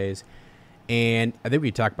takeaways. And I think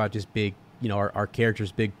we talk about just big, our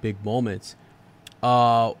characters' big moments.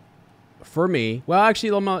 For me, well,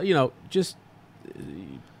 actually, just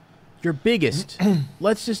your biggest.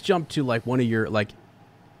 Let's just jump to one of your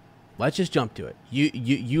Let's just jump to it.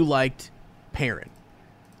 You liked Perrin.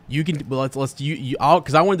 You can. Well, let's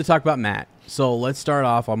because I wanted to talk about Matt. So let's start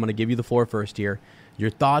off. I'm going to give you the floor first here. Your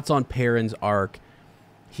thoughts on Perrin's arc.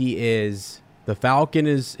 The Falcon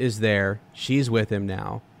is there. She's with him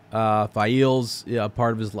now. Faile's a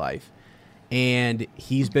part of his life, and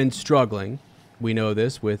he's been struggling. We know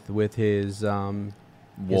this with his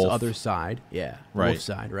other side, right. Wolf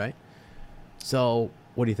side, right? So,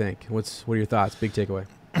 what do you think? What are your thoughts? Big takeaway.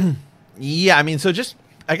 Yeah, I mean, so just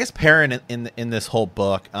I guess Perrin in this whole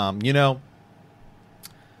book,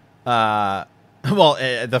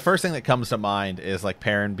 the first thing that comes to mind is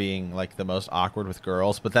Perrin being the most awkward with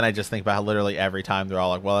girls, but then I just think about how literally every time they're all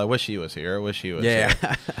like, well, I wish he was here. I wish he was here.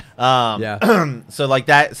 Yeah. So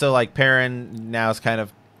that. So Perrin now is kind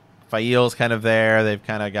of, Faile's kind of there. They've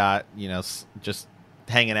kind of got, just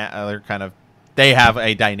hanging out. They have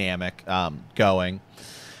a dynamic going.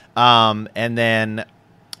 And then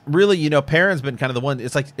really, Perrin's been kind of the one.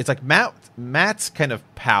 It's like Matt's kind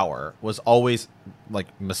of power was always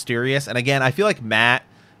mysterious. And again, I feel like Matt,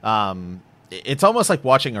 it's almost like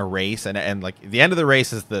watching a race, and the end of the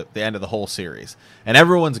race is the end of the whole series, and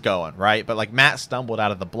everyone's going right. But Matt stumbled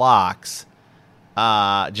out of the blocks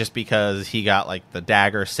just because he got the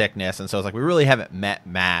dagger sickness, and so it's we really haven't met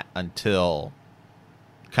Matt until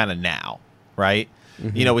kind of now, right?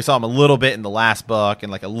 Mm-hmm. We saw him a little bit in the last book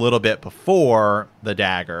and a little bit before the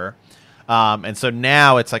dagger. And so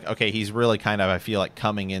now it's okay, he's really kind of, I feel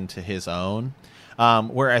coming into his own.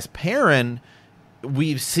 Whereas Perrin,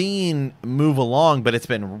 we've seen move along, but it's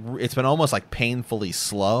been almost painfully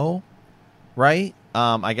slow, right?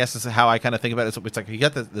 I guess this is how I kind of think about it. It's you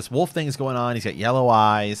got this wolf thing is going on. He's got yellow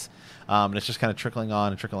eyes. And it's just kind of trickling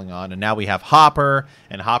on. And now we have Hopper,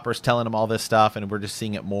 and Hopper's telling him all this stuff, and we're just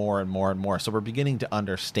seeing it more and more and more. So we're beginning to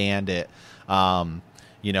understand it, a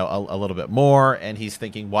little bit more. And he's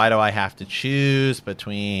thinking, why do I have to choose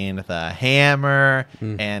between the hammer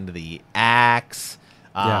and the axe?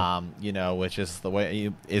 Which is the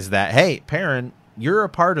way is that, hey, Perrin, you're a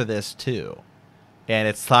part of this too. and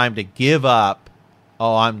it's time to give up.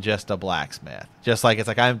 Oh, I'm just a blacksmith. Just like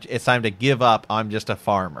it's time to give up. I'm just a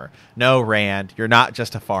farmer. No, Rand, you're not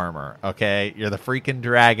just a farmer. Okay, you're the freaking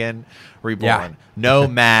dragon reborn. Yeah. No,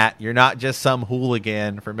 Matt, you're not just some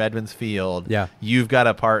hooligan from Edmonds Field. Yeah. You've got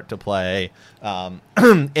a part to play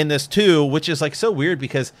in this too, which is like so weird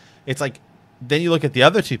because it's like then you look at the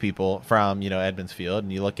other two people from Edmonds Field,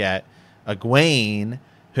 and you look at Egwene,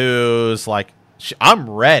 who's like, I'm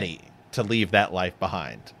ready to leave that life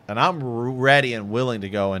behind, and I'm ready and willing to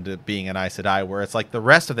go into being an Aes Sedai, where it's like the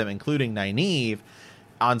rest of them, including Nynaeve,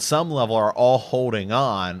 on some level are all holding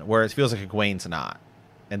on, where it feels like Egwene's not.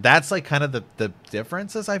 And that's like kind of the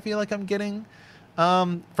differences I feel like I'm getting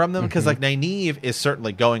from them, because like Nynaeve is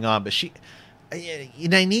certainly going on, but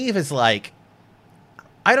Nynaeve is like,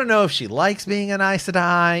 I don't know if she likes being an Aes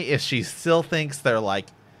Sedai, if she still thinks they're like,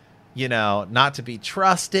 not to be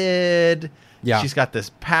trusted. Yeah, she's got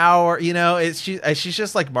this power, she's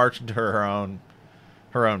just like marching to her own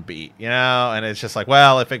beat, and it's just like,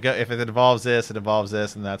 well, if it involves this, it involves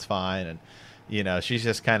this, and that's fine, and she's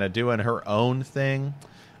just kind of doing her own thing,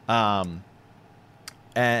 and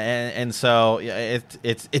so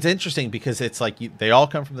it's interesting because it's like they all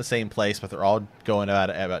come from the same place, but they're all going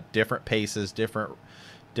about different paces, different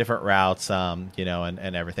routes, and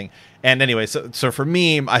everything. And anyway, so for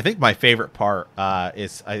me, I think my favorite part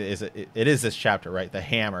is this chapter, right? The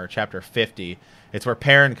hammer, chapter 50. It's where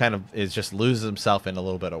Perrin kind of just loses himself in a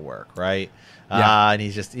little bit of work, right? Yeah. And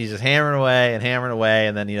he's just hammering away,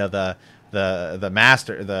 and then the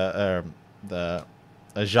master, the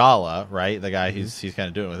Ajala, right? The guy he's kind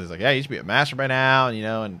of doing with, he's like, yeah, you should be a master by now, and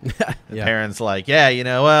yeah. Perrin's like, yeah,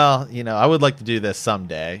 I would like to do this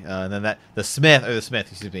someday. And then the smith,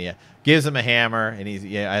 gives him a hammer, and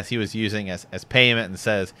as he was using as payment, and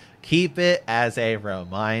says, keep it as a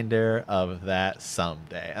reminder of that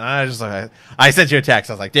someday. And I was just like, I sent you a text.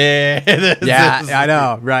 I was like, yeah, I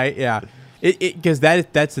know, right? Yeah. Because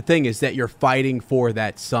that's the thing, is that you're fighting for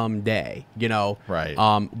that someday,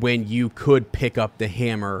 right? When you could pick up the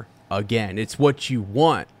hammer again, it's what you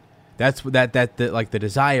want. That's the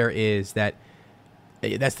desire is that's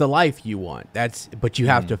the life you want. But you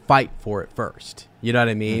have to fight for it first. You know what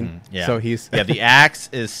I mean? Mm-hmm. Yeah. So the axe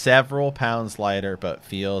is several pounds lighter, but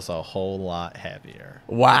feels a whole lot heavier.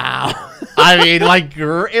 Wow. I mean, like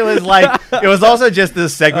it was also just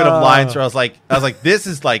this segment of lines where I was like, this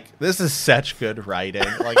is such good writing.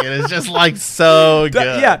 Like it is just like so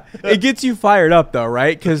good. Yeah, it gets you fired up though,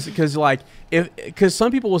 right? Because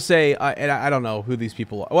some people will say, and I don't know who these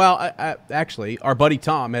people are. Well, actually, our buddy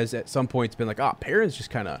Tom has at some points been like, Perrin's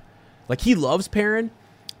just kind of like, he loves Perrin.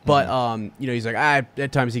 But, he's like,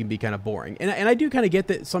 at times he can be kind of boring. And I do kind of get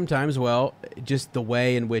that sometimes, just the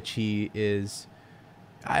way in which he is,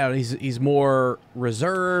 I don't know, he's more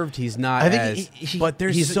reserved. He's not but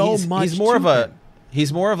there's much.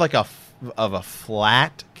 He's more of like a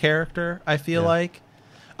flat character, I feel like.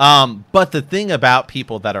 But the thing about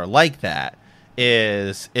people that are like that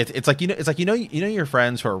is it's like your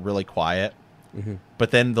friends who are really quiet. Mm-hmm.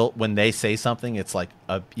 But then when they say something, it's like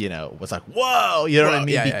it's like, whoa, you know what I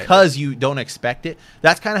mean? Because you don't expect it.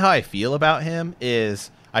 That's kind of how I feel about him.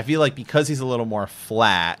 Is I feel like because he's a little more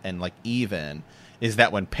flat and like even, is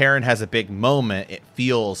that when Perrin has a big moment, it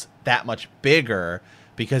feels that much bigger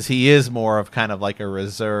because he is more of kind of like a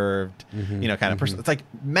reserved, kind of person. It's like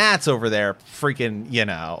Matt's over there freaking,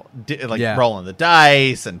 rolling the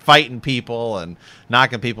dice and fighting people and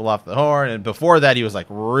knocking people off the horn. And before that, he was like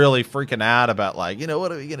really freaking out about like,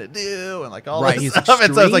 what are we going to do? And like all this stuff. Extreme.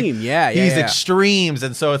 And so it's like, he's extremes.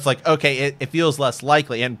 And so it's like, okay, it feels less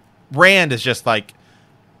likely. And Rand is just like,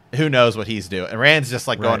 who knows what he's doing. And Rand's just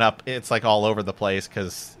like going up. It's like all over the place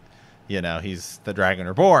because, he's the Dragon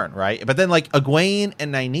Reborn, right? But then like Egwene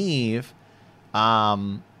and Nynaeve,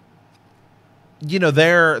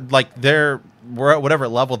 they're whatever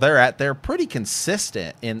level they're at, they're pretty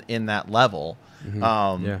consistent in that level.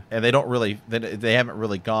 And they don't really, they haven't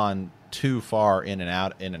really gone too far in and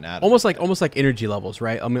out. Almost like energy levels,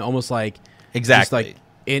 right? I mean, almost like exactly just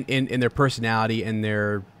like in their personality and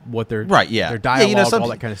their their dialogue, all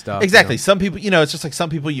that kind of stuff. Exactly. Some people, it's just like some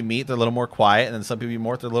people you meet, they're a little more quiet, and then some people you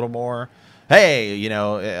meet, they're a little more,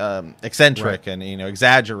 eccentric and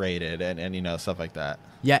exaggerated and stuff like that.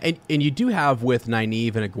 Yeah, and you do have with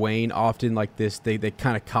Nynaeve and Egwene often like this, they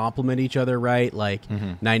kind of complement each other, right? Like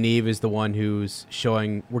Nynaeve is the one who's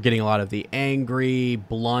showing, we're getting a lot of the angry,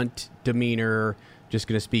 blunt demeanor just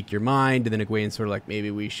going to speak your mind. And then Egwene's sort of like, maybe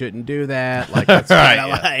we shouldn't do that. Like, let's kind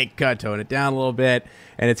of like tone it down a little bit.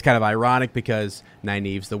 And it's kind of ironic because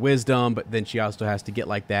Nynaeve's the wisdom, but then she also has to get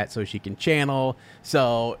like that so she can channel.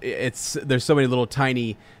 So there's so many little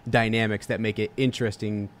tiny dynamics that make it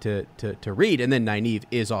interesting to read. And then Nynaeve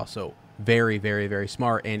is also very, very, very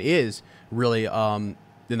smart and is really, in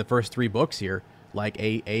the first 3 books here, like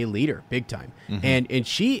a leader, big time. And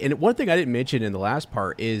one thing I didn't mention in the last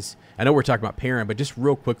part is, I know we're talking about Perrin, but just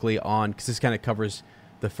real quickly on, because this kind of covers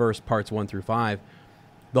the first parts 1 through 5.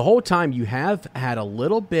 The whole time you have had a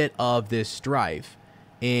little bit of this strife,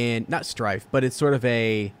 and not strife, but it's sort of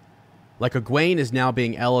like Egwene is now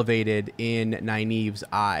being elevated in Nynaeve's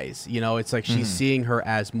eyes. You know, it's like she's seeing her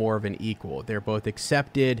as more of an equal. They're both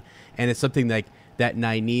accepted, and it's something like that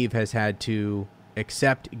Nynaeve has had to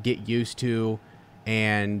accept, get used to,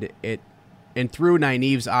 and through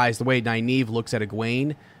Nynaeve's eyes, the way Nynaeve looks at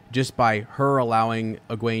Egwene, just by her allowing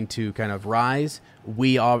Egwene to kind of rise,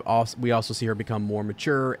 we also see her become more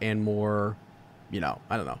mature and more,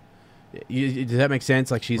 I don't know. Does that make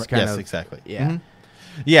sense? Like she's kind of... Yes, exactly. Yeah.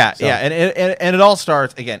 Yeah, so. Yeah, and it all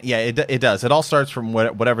starts, again, it does. It all starts from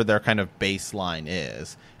whatever their kind of baseline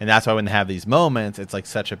is. And that's why when they have these moments, it's like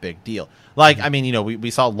such a big deal. Like, I mean,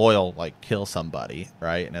 we saw Loyal like kill somebody,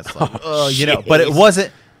 right? And it's like, but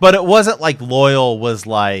it wasn't like Loyal was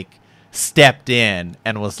like stepped in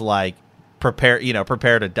and was like prepare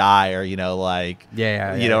to die, or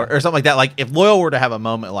or something like that. Like if Loyal were to have a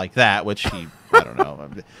moment like that, which he I don't know.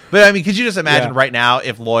 But I mean, could you just imagine right now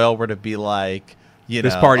if Loyal were to be like,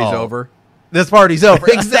 this party's over. This party's over.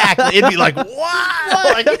 Exactly. It'd be like,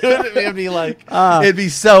 what? Like, it'd be like, it'd be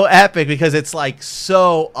so epic because it's like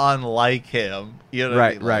so unlike him. You know what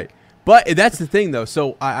I mean? Right. But that's the thing, though.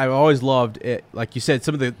 So I've always loved it. Like you said,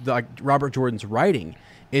 some of the like Robert Jordan's writing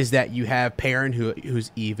is that you have Perrin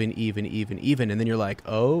who's even, and then you're like,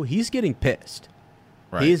 oh, he's getting pissed.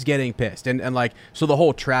 Right. He's getting pissed, and like so the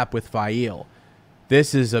whole trap with Fael.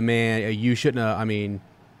 This is a man you shouldn't have. I mean.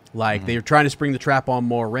 Like they were trying to spring the trap on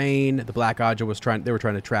Moiraine. The Black Ajah they were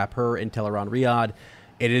trying to trap her in Teleron Riyadh.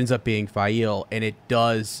 It ends up being Fael, and it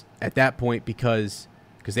does at that point because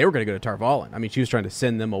they were going to go to Tar Valon. I mean, she was trying to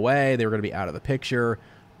send them away. They were going to be out of the picture,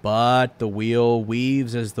 but the wheel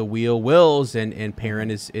weaves as the wheel wills, and Perrin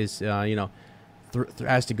has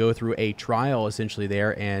to go through a trial essentially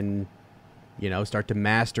there, and start to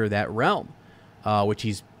master that realm, which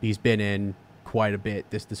he's been in quite a bit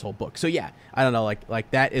this whole book. So yeah, I don't know,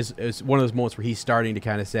 like that is one of those moments where he's starting to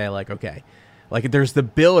kind of say like, okay, like there's the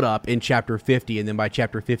build up in chapter 50, and then by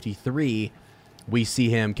chapter 53 we see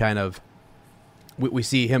him kind of we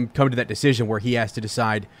see him come to that decision where he has to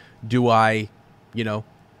decide, do I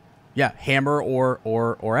hammer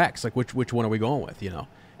or X, like which one are we going with,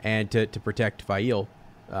 and to protect Fael,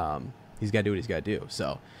 he's got to do what he's got to do.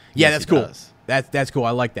 So yeah, that's cool. That's cool.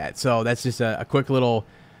 I like that. So that's just a quick little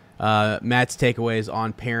Matt's takeaways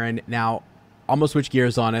on Perrin. Now, I'm gonna switch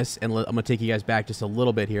gears on us, and I'm gonna take you guys back just a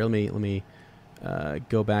little bit here. Let me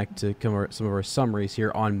go back to some of our summaries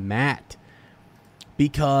here on Matt,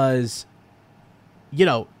 because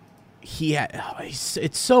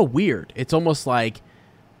it's so weird. It's almost like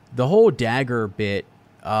the whole dagger bit.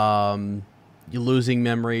 You losing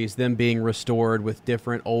memories, them being restored with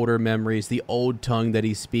different older memories, the old tongue that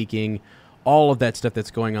he's speaking, all of that stuff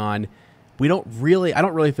that's going on. I don't really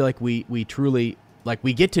feel like we truly, like,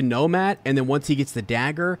 we get to know Matt, and then once he gets the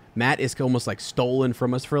dagger, Matt is almost like stolen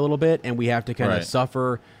from us for a little bit, and we have to kind of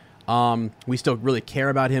suffer. We still really care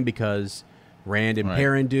about him because Rand and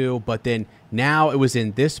Perrin do, but then now it was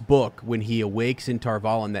in this book when he awakes in Tar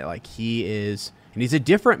Valon that like he is, and he's a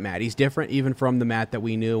different Matt. He's different even from the Matt that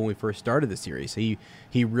we knew when we first started the series. He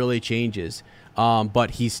really changes,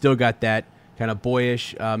 but he's still got that kind of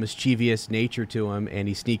boyish, mischievous nature to him, and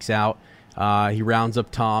he sneaks out. He rounds up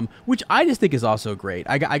Tom, which I just think is also great.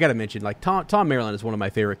 I got to mention, like, Tom Maryland is one of my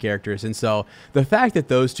favorite characters, and so the fact that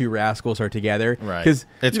those two rascals are together, because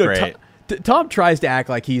it's great. Tom tries to act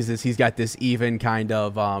like he's got this even kind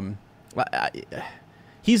of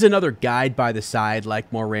he's another guide by the side like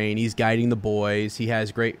Moiraine. He's guiding the boys. He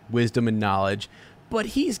has great wisdom and knowledge, but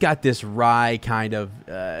he's got this wry kind of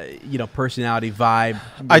personality vibe.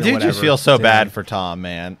 I do just feel so bad for Tom,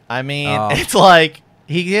 man. I mean, it's like.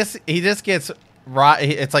 He just gets right.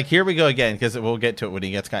 It's like, here we go again, because we'll get to it when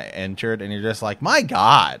he gets kind of injured, and you're just like, my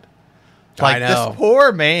God, like this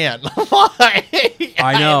poor man.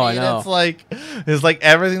 I know. It's like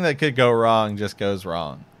everything that could go wrong just goes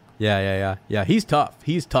wrong. Yeah. He's tough.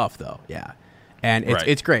 He's tough though. Yeah, and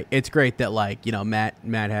it's great. It's great that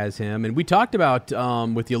Matt has him, and we talked about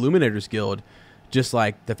with the Illuminators Guild, just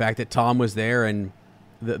like the fact that Tom was there, and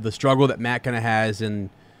the struggle that Matt kind of has, and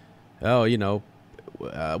well,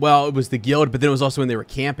 it was the guild, but then it was also when they were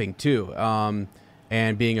camping too,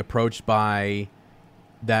 and being approached by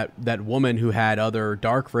that woman who had other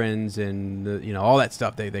dark friends, and all that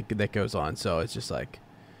stuff that goes on. So it's just like,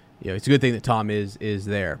 it's a good thing that Tom is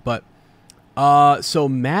there. But so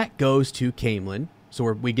Matt goes to Caemlyn,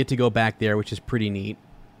 so we get to go back there, which is pretty neat,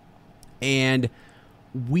 and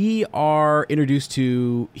we are introduced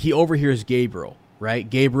to, he overhears Gabriel, right?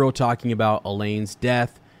 Gabriel talking about Elaine's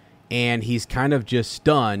death, and he's kind of just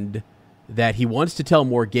stunned that he wants to tell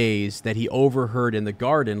Morghese that he overheard in the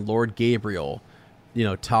garden Lord Gabriel,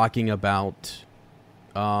 talking about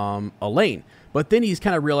Elaine. But then he's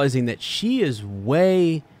kind of realizing that she is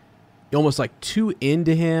way, almost like too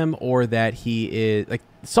into him, or that he is, like,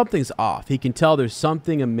 something's off. He can tell there's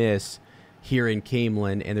something amiss here in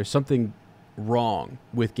Caemlyn, and there's something wrong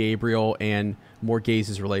with Gabriel and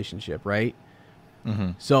Morghese's relationship, right?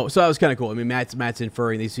 Mm-hmm. So that was kind of cool. I mean, Matt's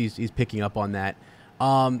inferring this, he's picking up on that,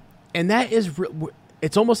 and that is,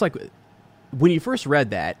 it's almost like when you first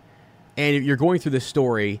read that, and you're going through this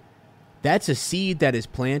story, that's a seed that is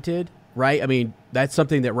planted, right? I mean, that's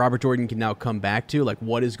something that Robert Jordan can now come back to, like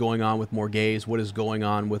what is going on with Morghese, what is going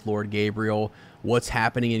on with Lord Gabriel, what's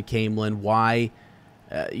happening in Caemlyn, why.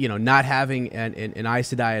 Not having an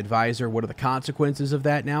Aes Sedai advisor, what are the consequences of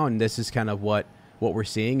that now? And this is kind of what we're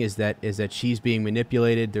seeing is that she's being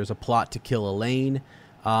manipulated. There's a plot to kill Elaine.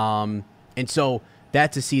 And so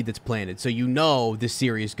that's a seed that's planted. So this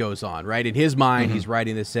series goes on, right? In his mind, mm-hmm. He's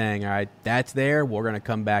writing this saying, all right, that's there. We're going to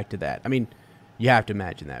come back to that. I mean, you have to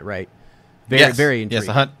imagine that, right? Very intriguing.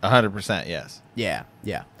 Yes, 100%, yes. Yeah.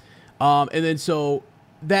 And then so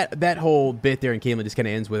that whole bit there in Caemlyn just kind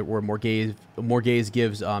of ends with where Morghese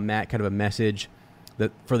gives Matt kind of a message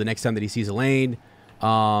that for the next time that he sees Elaine,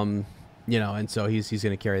 and so he's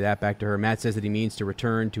going to carry that back to her. Matt says that he means to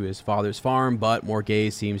return to his father's farm, but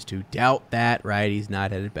Morghese seems to doubt that. Right? He's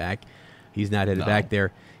not headed back. Back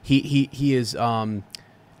there. He is.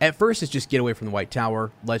 At first, it's just get away from the White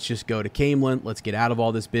Tower. Let's just go to Caemlyn. Let's get out of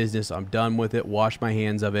all this business. I'm done with it. Wash my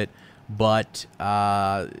hands of it. But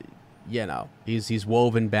he's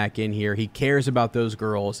woven back in here. He cares about those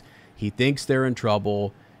girls. He thinks they're in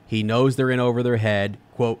trouble. He knows they're in over their head.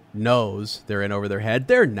 Quote, knows they're in over their head.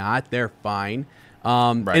 They're not. They're fine.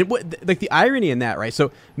 Right. And like the irony in that, right?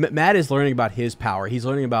 So Matt is learning about his power. He's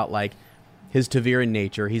learning about like his Taviran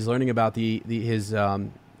nature. He's learning about his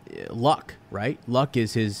luck, right? Luck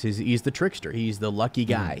is he's the trickster. He's the lucky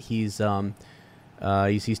guy. Mm-hmm.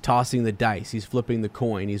 He's tossing the dice. He's flipping the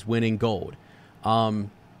coin. He's winning gold. And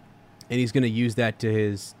he's going to use that to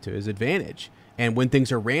his advantage. And when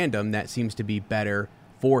things are random, that seems to be better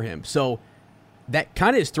for him. So that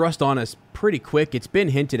kind of is thrust on us pretty quick. It's been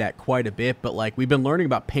hinted at quite a bit, but like we've been learning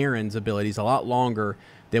about Perrin's abilities a lot longer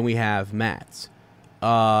than we have Matt's.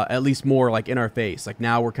 At least more like in our face. Like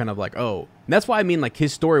now we're kind of like, oh. And that's why I mean like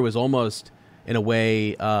his story was almost in a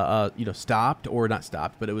way stopped, or not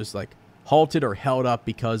stopped, but it was like halted or held up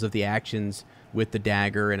because of the actions with the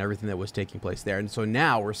dagger and everything that was taking place there. And so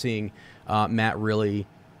now we're seeing Matt really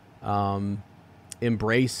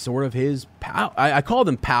embrace sort of his power. I call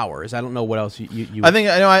them powers. I don't know what else you I think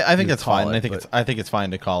it's fine. I think it's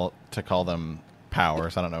fine to call them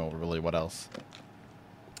powers. I don't know really what else.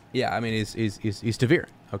 Yeah, I mean he's Taviran.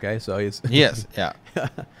 Okay, so he's yes, yeah.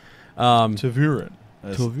 Taviran.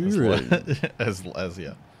 As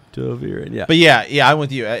yeah. Taviran, yeah. But yeah, I'm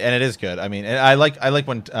with you, and it is good. I mean, and I like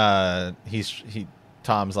when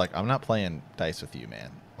Tom's like, I'm not playing dice with you,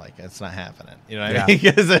 man. Like it's not happening. You know what I mean?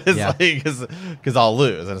 Because I'll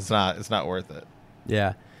lose, and it's not worth it.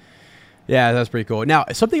 Yeah, that's pretty cool. Now,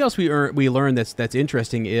 something else we learned that's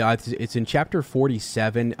interesting. It's in chapter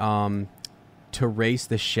 47. To race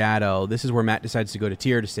the shadow. This is where Matt decides to go to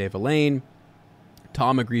Tyr to save Elaine.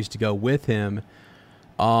 Tom agrees to go with him.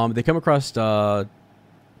 They come across Talanvor,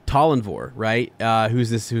 right?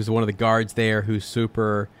 Who's one of the guards there, who's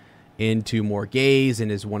super into Morghese and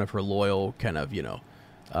is one of her loyal kind of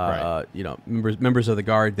members of the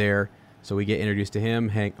guard there. So we get introduced to him.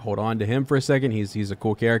 Hank, hold on to him for a second. He's a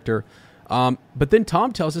cool character. But then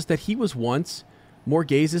Tom tells us that he was once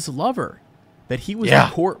Morghese's lover, that he was a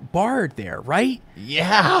court bard there, right?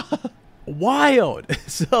 Yeah. Wild.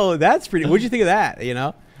 So that's pretty. What'd you think of that?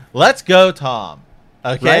 Let's go, Tom.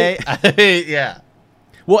 Okay. Right? Yeah.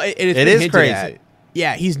 Well, it is crazy. At.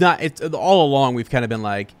 Yeah, he's not. It's all along. We've kind of been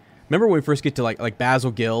like, remember when we first get to like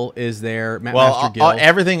Basil Gill is there? Master Gill.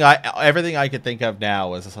 Everything I could think of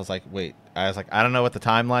now was I was like, I don't know what the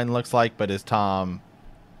timeline looks like, but is Tom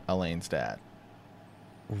Elaine's dad?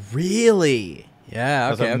 Really?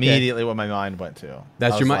 Yeah. That's immediately what my mind went to.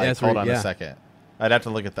 That's your mind. Hold on a second. I'd have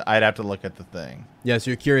to look at the thing. Yeah,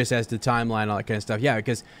 so you're curious as to timeline, all that kind of stuff. Yeah,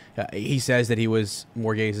 because he says that he was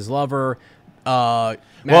Morghase's lover. Well,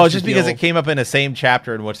 just because it came up in the same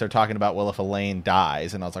chapter in which they're talking about, well, if Elaine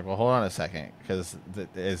dies, and I was like, well, hold on a second, because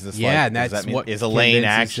is this and does that's that mean, what is Elaine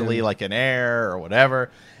convinces actually him. like an heir or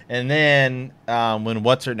whatever? And then when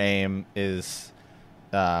what's her name is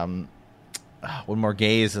when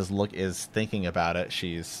Morghase is thinking about it,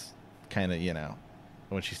 she's kind of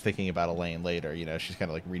when she's thinking about Elaine later, she's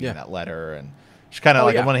kind of like reading that letter, and she's kind of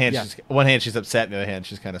on one hand she's upset, and the other hand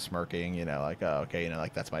she's kind of smirking, like, oh, okay,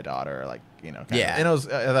 like that's my daughter, like, and it was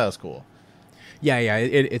that was cool. Yeah,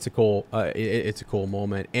 it's a cool it's a cool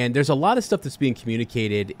moment, and there's a lot of stuff that's being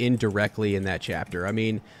communicated indirectly in that chapter. I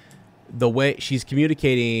mean, the way she's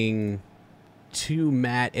communicating to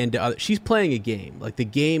Mat and to others, she's playing a game. Like, the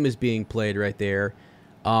game is being played right there.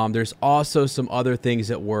 There's also some other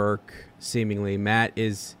things at work. Seemingly, Mat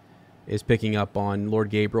is picking up on Lord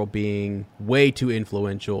Gabriel being way too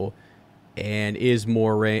influential, and is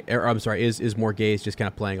Morghase just kind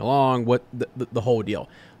of playing along? What the whole deal?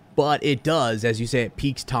 But it does, as you say, it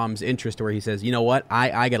piques Tom's interest, where he says, you know what,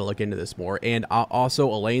 I got to look into this more, and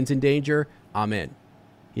also Elaine's in danger. I'm in.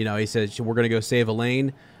 He says, we're going to go save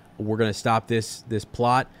Elaine. We're going to stop this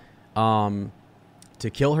plot to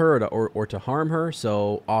kill her or to harm her.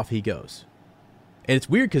 So off he goes. And it's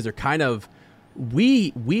weird because they're kind of,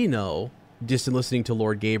 we know, just in listening to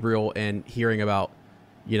Lord Gabriel and hearing about,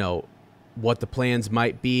 what the plans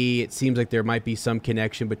might be, it seems like there might be some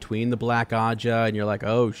connection between the Black Aja, and you're like,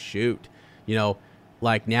 oh, shoot.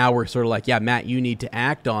 Like, now we're sort of like, yeah, Mat, you need to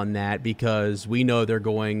act on that because we know they're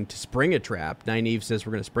going to spring a trap. Nynaeve says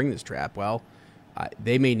we're going to spring this trap. Well,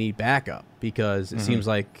 they may need backup because it seems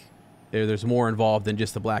like there's more involved than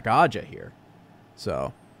just the Black Aja here.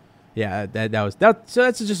 So, yeah, so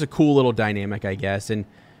that's just a cool little dynamic, I guess. And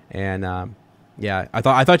yeah, I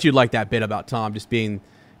thought you'd like that bit about Tom just being,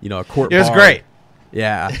 a court. It was bard. great.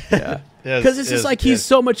 Yeah. Because it's just like he's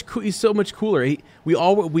so much cooler.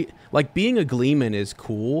 We like, being a Gleeman is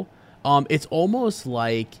cool. It's almost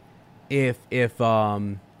like if it's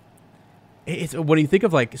when you think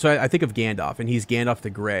of, like, so I think of Gandalf, and he's Gandalf the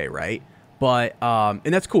Grey, right? But and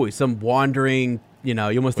that's cool. He's some wandering, you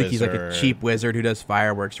almost think he's like a cheap wizard who does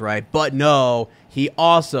fireworks, right? But no, he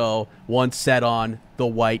also once sat on the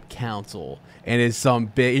White Council and is some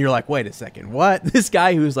big. And you're like, wait a second, what? This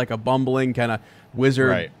guy who's like a bumbling kind of wizard.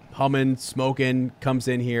 Right. Humming, smoking, comes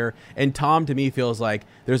in here, and Tom, to me, feels like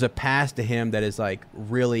there's a past to him that is like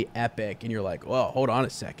really epic, and you're like, well, hold on a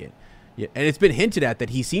second. Yeah, and it's been hinted at that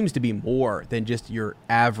he seems to be more than just your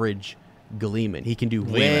average Gleeman. He can do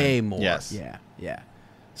way more. Yes. Yeah.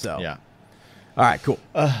 So yeah. All right, cool.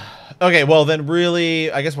 Okay, well then,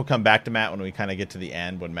 really, I guess we'll come back to Mat when we kind of get to the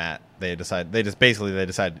end, when they decide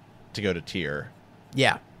to go to Tyr.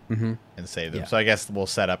 Yeah. Mm-hmm. And save them. Yeah. So I guess we'll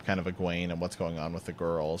set up kind of Egwene and what's going on with the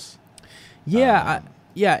girls. Yeah,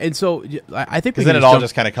 and so I think because then it all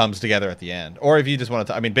just kind of comes together at the end. Or if you just want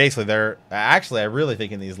to, basically, I really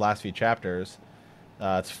think in these last few chapters,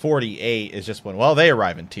 it's 48 is just when they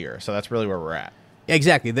arrive in Tyr. So that's really where we're at.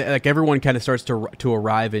 Exactly, like everyone kind of starts to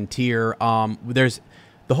arrive in Tyr. There's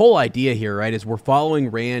the whole idea here, right? Is we're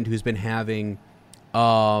following Rand, who's been having.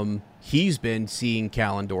 He's been seeing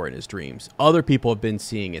Kalendor in his dreams. Other people have been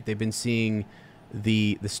seeing it. They've been seeing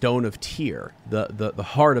the stone of Tyr, the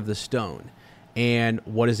heart of the stone. And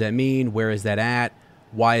what does that mean? Where is that at?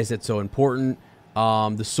 Why is it so important?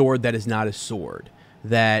 The sword that is not a sword.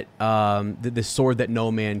 That the sword that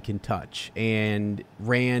no man can touch. And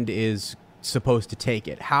Rand is supposed to take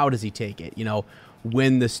it. How does he take it?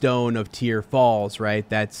 When the stone of Tyr falls,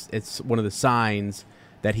 right? It's one of the signs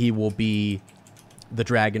that he will be the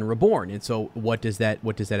dragon reborn. And so what does that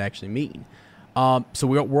actually mean? So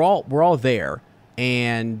we're all there,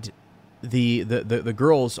 and the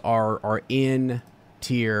girls are in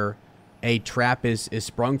Tyr. A trap is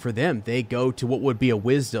sprung for them. They go to what would be a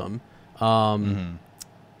wisdom. What's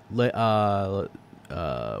her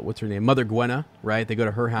name? Mother Gwenna, right? They go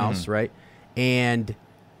to her house, right? And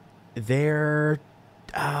they're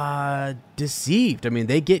deceived.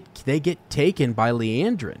 They get taken by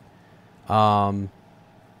Leandrin.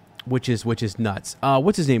 Which is nuts.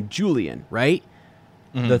 What's his name? Julian, right?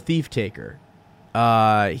 Mm-hmm. The thief taker.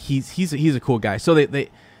 He's a cool guy. So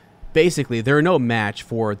they basically, they're no match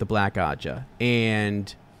for the Black Aja,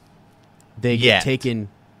 and they get taken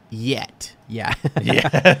yet. Yeah.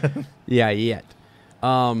 Yeah, yet.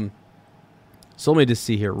 So let me just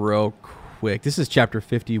see here real quick. This is chapter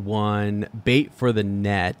 51, Bait for the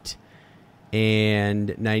Net, and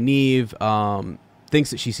Nynaeve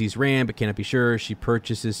thinks that she sees Rand, but cannot be sure. She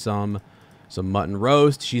purchases some some mutton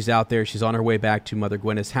roast. She's out there. She's on her way back to Mother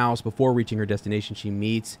Gwenna's house. Before reaching her destination, she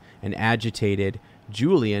meets an agitated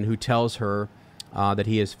Julian who tells her that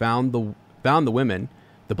he has found the women,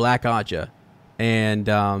 the Black Aja, and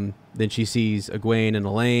then she sees Egwene and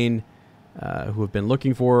Elaine, who have been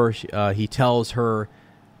looking for her. He tells her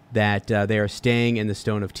that they are staying in the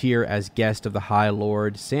Stone of Tyr as guests of the High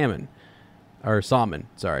Lord Salmon.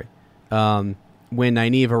 Sorry. When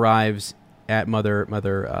Nynaeve arrives at Mother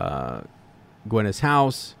Gwenna's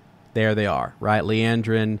house, there they are, right?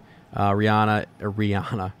 Leandrin, Rihanna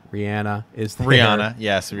is there. Rihanna,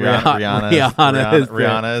 yes,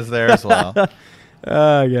 Rihanna is there as well.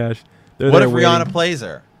 Oh gosh, What if Rihanna plays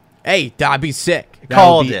her? Hey, that'd be sick.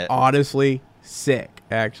 Called be it. Honestly, sick,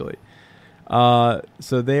 actually.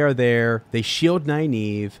 So they are there. They shield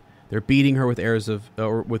Nynaeve. They're beating her with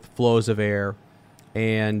with flows of air,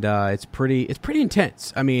 and it's pretty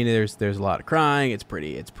intense. I mean, there's a lot of crying. It's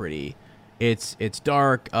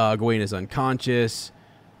dark. Gawain is unconscious.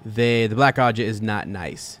 The Black Aja is not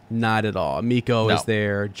nice, not at all. Miko is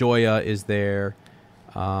there. Joya is there.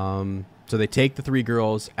 So they take the three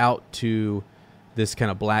girls out to this kind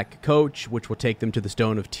of black coach, which will take them to the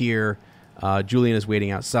Stone of Tyr. Julian is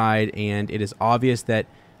waiting outside, and it is obvious that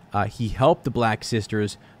he helped the Black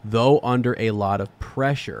Sisters, though under a lot of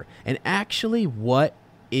pressure. And actually, what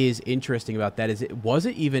is interesting about that is it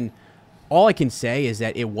wasn't even, all I can say is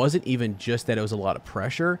that it wasn't even just that it was a lot of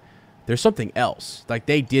pressure. There's something else. Like,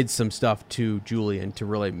 they did some stuff to Julian to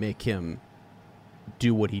really make him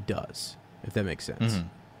do what he does, if that makes sense. Mm-hmm.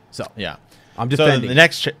 So, yeah. I'm defending. So the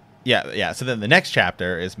next So then the next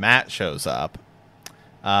chapter is Matt shows up,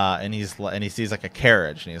 and he sees like a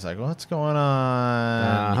carriage, and he's like, "What's going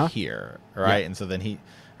on here?" Right? Yeah. And so then he's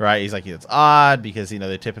like, "It's odd because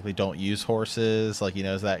they typically don't use horses, like he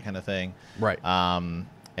knows that kind of thing." Right.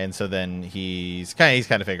 And so then he's kind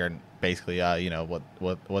of figuring basically,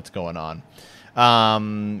 what's going on.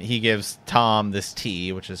 He gives Tom this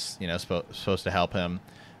tea, which is supposed to help him.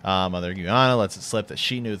 Mother Guyana lets it slip that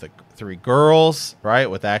she knew the three girls, right,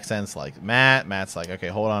 with accents like Matt. Matt's like, okay,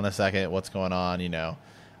 hold on a second, what's going on,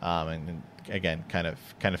 and again, kind of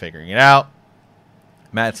figuring it out.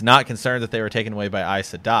 Matt's not concerned that they were taken away by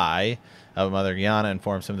Aes Sedai. Mother Guyana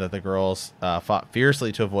informs him that the girls fought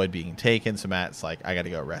fiercely to avoid being taken, so Matt's like, I got to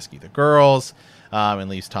go rescue the girls, and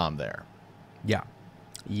leaves Tom there. Yeah.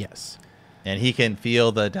 Yes. And he can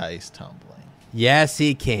feel the dice tumbling. Yes,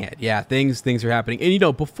 he can. Yeah, things are happening. And,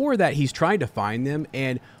 before that, he's trying to find them.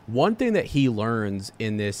 And one thing that he learns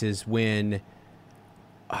in this is when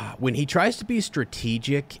he tries to be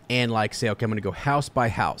strategic and, like, say, okay, I'm going to go house by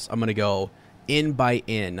house. I'm going to go inn by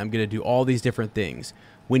inn. I'm going to do all these different things.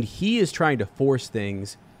 When he is trying to force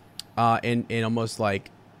things and almost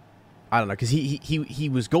like, I don't know, because he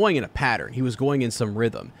was going in a pattern. He was going in some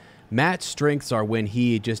rhythm. Matt's strengths are when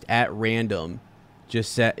he just at random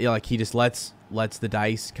just he just lets the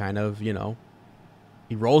dice kind of,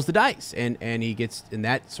 he rolls the dice and he gets, and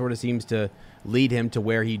that sort of seems to lead him to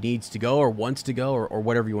where he needs to go or wants to go or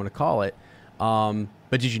whatever you want to call it.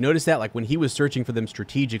 But did you notice that, like, when he was searching for them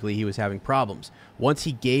strategically, he was having problems. Once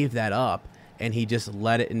he gave that up and he just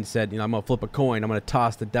let it and said, I'm going to flip a coin, I'm going to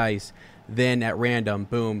toss the dice, then at random,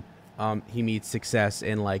 boom, he meets success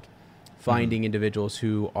in, like, finding individuals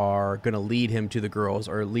who are going to lead him to the girls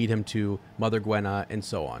or lead him to Mother Gwenna and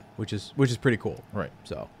so on, which is pretty cool. Right.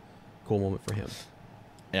 So, cool moment for him.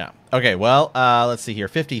 Yeah. Okay, well, let's see here.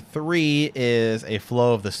 53 is a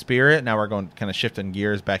flow of the spirit. Now we're going kind of shifting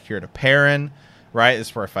gears back here to Perrin, right? This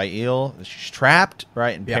is where Fael, she's trapped,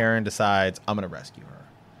 right? And Perrin decides, I'm going to rescue her.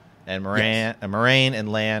 And Moraine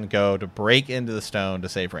and Lan go to break into the stone to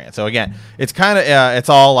save Rand. So again, it's kind of it's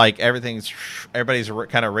all like everybody's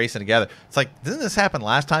kind of racing together. It's like, didn't this happen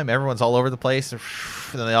last time? Everyone's all over the place, and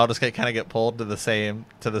then they all just get pulled to the same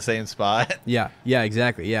spot. Yeah,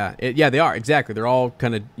 exactly. Yeah, they are exactly. They're all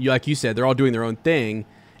kind of, like you said, they're all doing their own thing,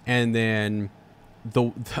 and then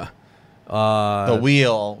the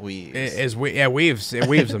wheel weaves. It weaves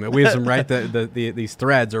them. It weaves them right. These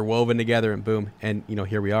threads are woven together, and boom, and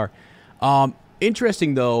here we are.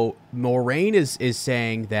 Interesting though, Moraine is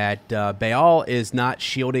saying that Baal is not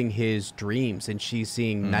shielding his dreams, and she's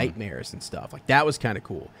seeing nightmares and stuff. Like, that was kind of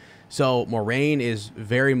cool. So Moraine is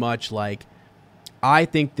very much like, I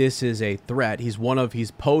think this is a threat. He's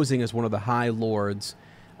posing as one of the High Lords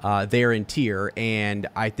there in Tyr, and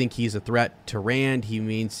I think he's a threat to Rand. He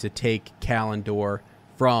means to take Kalandor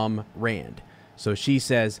from Rand. So she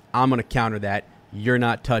says, I'm going to counter that. You're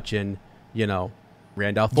not touching,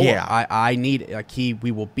 Randolph Thor. Yeah. I need,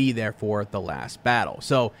 we will be there for the last battle.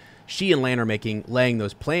 So she and Lan are laying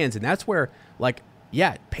those plans, and that's where, like,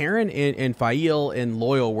 yeah, Perrin and Fail and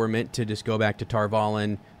Loyal were meant to just go back to Tar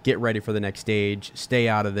Valon, get ready for the next stage, stay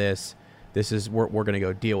out of this. We're going to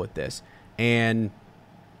go deal with this. And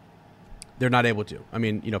they're not able to. I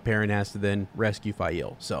mean, Perrin has to then rescue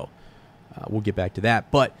Fail. So we'll get back to that.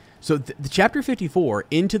 But so the chapter 54,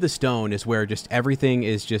 Into the Stone, is where just everything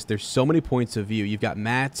is just, there's so many points of view. You've got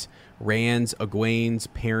Mat's, Rand's, Egwene's,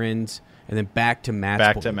 Perrin's, and then back to Mat's.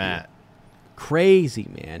 Back to Mat. Crazy,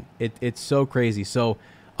 man. It's so crazy. So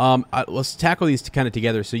let's tackle these kind of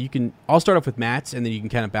together. So I'll start off with Mat's, and then you can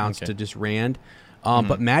kind of bounce to just Rand.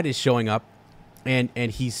 But Mat is showing up, and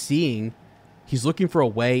he's looking for a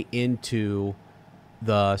way into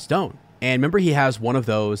the stone. And remember, he has one of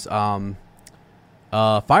those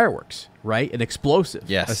fireworks, right? An explosive,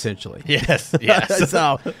 essentially. Yes.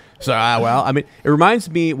 Well, I mean, it reminds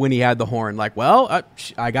me when he had the horn, like, well,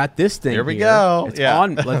 I got this thing here. We go. It's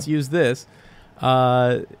on. Let's use this.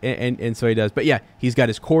 And so he does. But yeah, he's got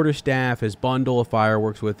his quarterstaff, his bundle of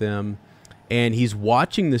fireworks with him, and he's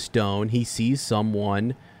watching the stone. He sees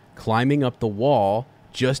someone climbing up the wall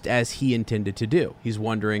just as he intended to do. He's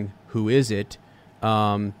wondering, who is it?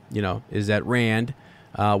 Is that Rand?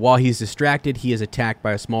 While he's distracted, he is attacked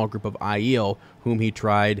by a small group of Aiel, whom he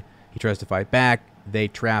tries to fight back. They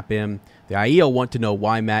trap him. The Aiel want to know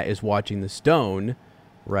why Mat is watching the stone,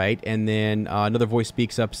 right? And then another voice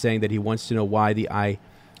speaks up saying that he wants to know why the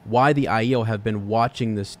Aiel have been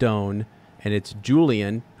watching the stone, and it's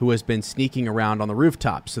Julian who has been sneaking around on the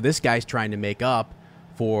rooftop. So this guy's trying to make up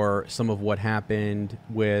for some of what happened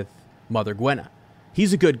with Mother Gwenna.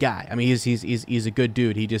 He's a good guy. I mean, he's a good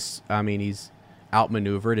dude. He's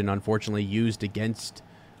outmaneuvered and unfortunately used against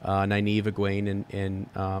Nynaeve, Egwene,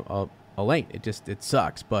 and Elaine. It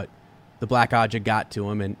sucks, but the Black Aja got to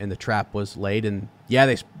him, and the trap was laid. And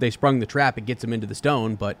yeah, they sprung the trap. It gets them into the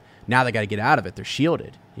stone, but now they got to get out of it. They're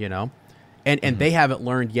shielded, and they haven't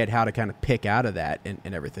learned yet how to kind of pick out of that and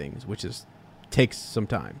everything, which takes some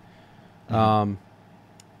time.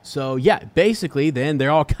 So yeah, basically, then they're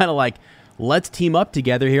all kind of like, let's team up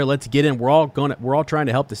together here. Let's get in. We're all trying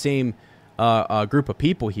to help the same group of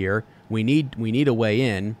people here. We need a way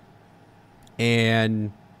in,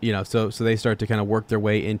 and so they start to kind of work their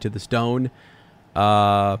way into the stone.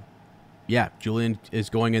 Julian is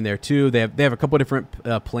going in there too. They have a couple of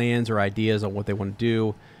different plans or ideas on what they want to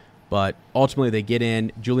do, but ultimately they get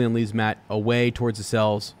in. Julian leads Mat away towards the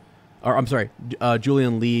cells.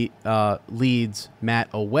 Julian leads Mat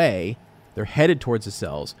away. They're headed towards the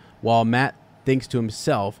cells, while Mat thinks to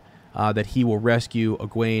himself that he will rescue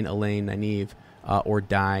Egwene, Elaine, Nynaeve, or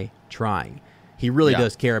die trying. He really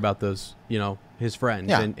does care about those, his friends.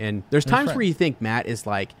 Yeah. And there's times where you think Mat is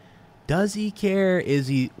like, does he care? Is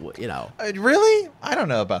he, Really? I don't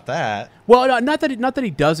know about that. Well, not that he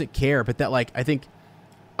doesn't care, but that, like,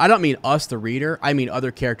 I don't mean us, the reader. I mean other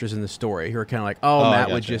characters in the story who are kind of like, Mat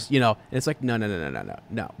would just, and it's like,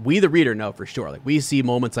 no. We, the reader, know for sure. Like, we see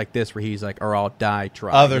moments like this where he's like, or I'll die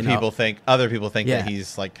trying. Other people think that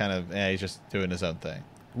he's like kind of, he's just doing his own thing.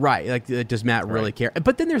 Right. Like, does Mat really care?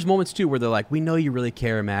 But then there's moments too where they're like, we know you really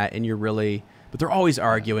care, Mat, and you're really, but they're always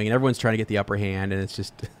arguing and everyone's trying to get the upper hand, and it's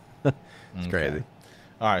just, it's crazy.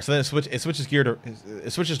 All right. So then it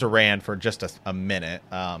switches to Rand for just a minute.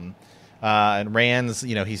 And Rand's,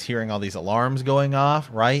 he's hearing all these alarms going off,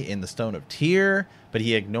 right, in the Stone of Tyr, but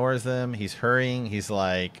he ignores them. He's hurrying. He's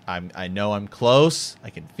like, I know I'm close.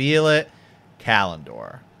 I can feel it.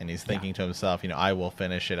 Kalandor. And he's thinking to himself, I will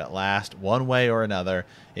finish it at last. One way or another,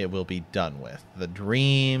 it will be done with. The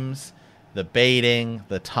dreams, the baiting,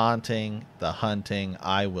 the taunting, the hunting,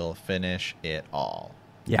 I will finish it all.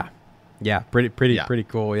 Yeah. Yeah. Pretty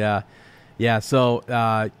cool. Yeah. Yeah, so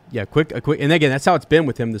quick, and again, that's how it's been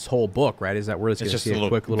with him this whole book, right? Is that we're just going to see a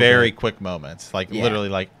quick little very quick moments, like literally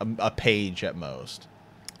like a page at most.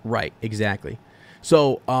 Right, exactly.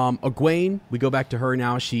 So Egwene, we go back to her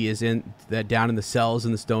now. She is down in the cells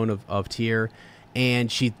in the Stone of Tyr,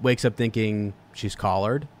 and she wakes up thinking she's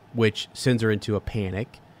collared, which sends her into a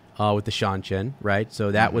panic with the Seanchan, right? So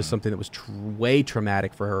that was something that was way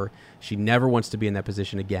traumatic for her. She never wants to be in that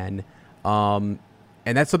position again.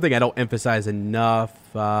 And that's something I don't emphasize enough,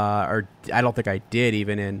 or I don't think I did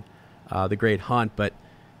even in The Great Hunt, but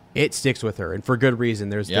it sticks with her, and for good reason.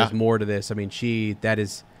 There's more to this. I mean,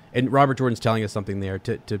 and Robert Jordan's telling us something there,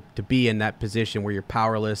 to be in that position where you're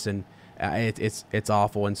powerless, and it's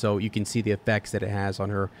awful, and so you can see the effects that it has on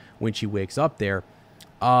her when she wakes up there.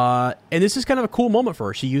 And this is kind of a cool moment for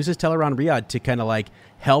her. She uses Teleron Riyadh to kind of like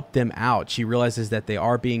help them out. She realizes that they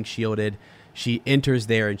are being shielded. She enters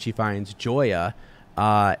there and she finds Joya.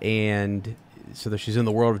 And so that she's in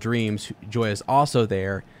the world of dreams. Joya's also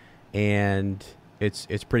there, and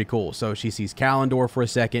It's pretty cool. So she sees Kalendor for a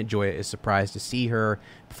second. Joya is surprised to see her.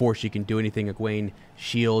 Before she can do anything, Egwene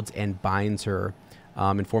shields and binds her,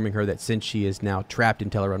 informing her that since she is now trapped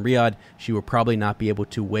in Tel'aran'rhiod, she will probably not be able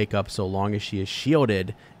to wake up so long as she is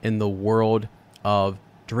shielded in the world of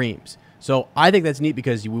dreams. So I think that's neat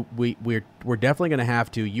because we're definitely going to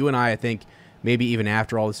have to, you and I think maybe even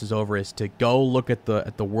after all this is over, is to go look at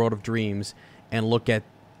the world of dreams and look at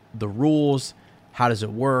the rules. How does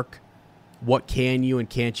it work? What can you and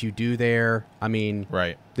can't you do there? I mean,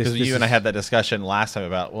 right. Because you and I had that discussion last time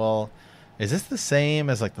about, well, is this the same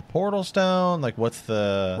as like the Portal Stone? Like, what's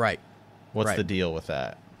the the deal with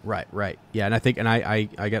that? Right. Yeah, and I think, and I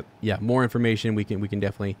got more information. We can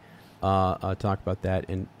definitely talk about that,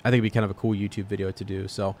 and I think it'd be kind of a cool YouTube video to do.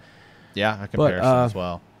 So yeah, a comparison as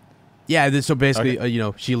well. Yeah. So basically,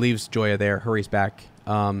 she leaves Joya there, hurries back,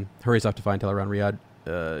 hurries off to find Tel'aran'rhiod,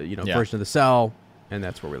 version of the cell, and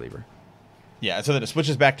that's where we leave her. Yeah, so then it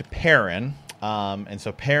switches back to Perrin. And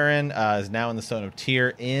so Perrin is now in the Stone of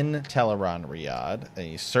Tyr in Tel'aran'rhiod, and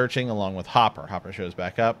he's searching along with Hopper. Hopper shows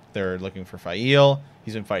back up. They're looking for Fael.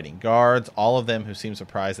 He's been fighting guards, all of them who seem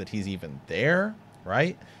surprised that he's even there,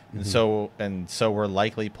 right? Mm-hmm. And so we're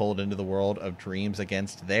likely pulled into the world of dreams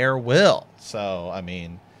against their will. So, I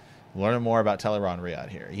mean, learning more about Tel'aran'rhiod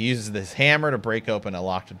here. He uses this hammer to break open a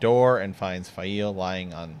locked door and finds Fael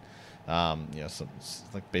lying on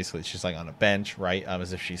basically she's like on a bench, right?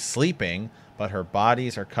 As if she's sleeping, but her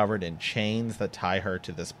bodies are covered in chains that tie her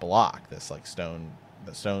to this block, this like stone,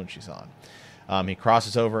 the stone she's on. He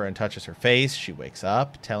crosses over and touches her face. She wakes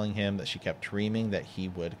up, telling him that she kept dreaming that he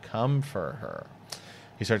would come for her.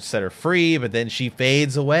 He starts to set her free, but then she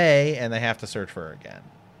fades away, and they have to search for her again.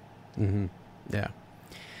 Mm-hmm. Yeah.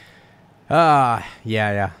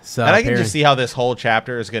 Yeah. So, and I can just see how this whole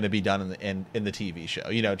chapter is going to be done in the TV show.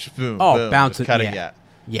 Just boom, boom, bouncing, cutting.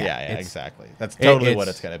 Yeah, exactly. That's totally what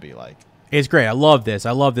it's going to be like. It's great. I love this.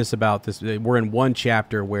 About this. We're in one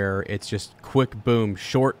chapter where it's just quick, boom,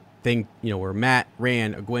 short thing. Where Mat,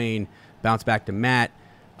 Rand, Egwene bounce back to Mat,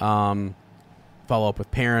 follow up with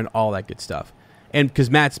Perrin, all that good stuff. And because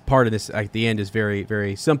Mat's part of this at the end is very,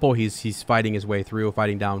 very simple. He's fighting his way through,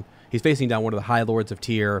 He's facing down one of the High Lords of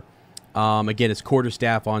Tyr. Again, it's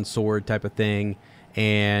quarterstaff on sword type of thing,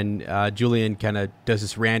 and Julian kind of does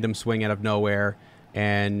this random swing out of nowhere,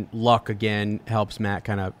 and luck again helps Mat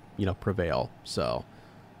kind of prevail. So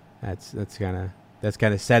that's kind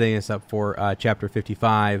of setting us up for chapter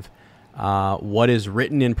 55. What is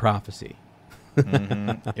written in prophecy?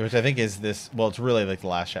 Mm-hmm. Which I think is this. Well, it's really like the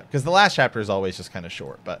last chapter, because the last chapter is always just kind of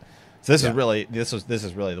short. But so this is really this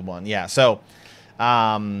is really the one. Yeah. So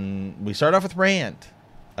we start off with Rand.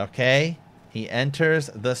 Okay, he enters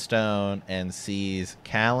the stone and sees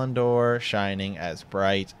Kalendor shining as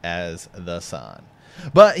bright as the sun.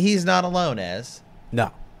 But he's not alone,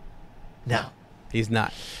 No, he's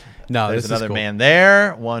not. No, there's another man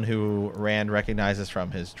there, one who Rand recognizes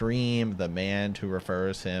from his dream, the man who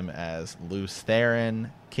refers him as Lews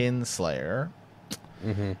Therin, Kinslayer.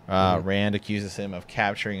 Mm-hmm. Rand accuses him of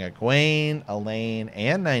capturing Egwene, Elaine,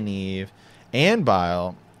 and Nynaeve, and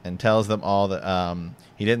Bile, and tells them all that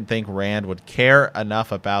he didn't think Rand would care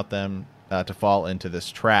enough about them to fall into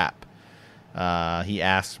this trap. He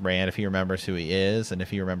asks Rand if he remembers who he is, and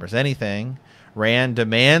if he remembers anything. Rand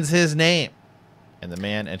demands his name, and the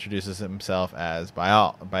man introduces himself as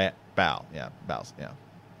Baal.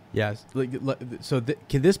 Yes. So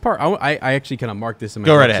can this part? I actually kind of marked this in my.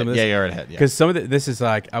 Go right ahead. Yeah, go right ahead. Because some of this is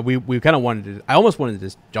like we kind of wanted to. I almost wanted to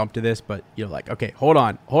just jump to this, but okay, hold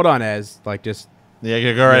on, as like just.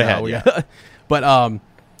 Yeah, go right ahead. Yeah. But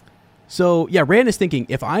so yeah, Rand is thinking,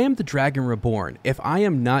 if I am the Dragon Reborn, if I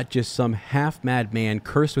am not just some half-mad man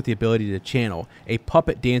cursed with the ability to channel, a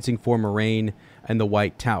puppet dancing for Moiraine and the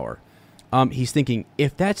White Tower, he's thinking,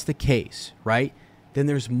 if that's the case, right, then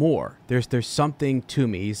there's more. There's something to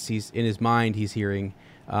me. He's in his mind, he's hearing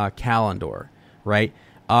Kalendor, right?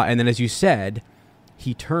 And then as you said,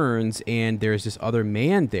 he turns and there's this other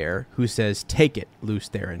man there who says, "Take it, Lews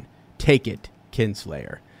Therin. Take it,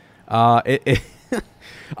 Kinslayer."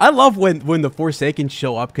 I love when the Forsaken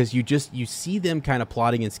show up, because you see them kind of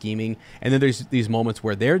plotting and scheming, and then there's these moments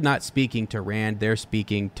where they're not speaking to Rand, they're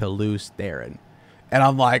speaking to Lews Therin, and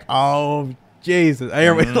I'm like, oh Jesus!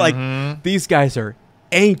 Like, these guys are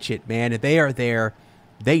ancient, man, and they are there.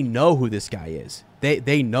 They know who this guy is.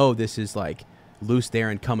 They know this is like Lews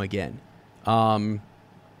Therin come again, and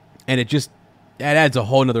it adds a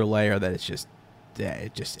whole nother layer that it's just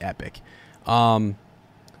epic.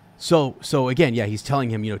 So again, yeah, he's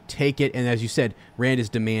telling him, take it. And as you said, Rand is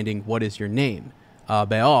demanding, what is your name?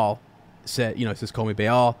 Baal said, it says, "Call me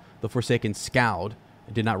Baal." The Forsaken scowled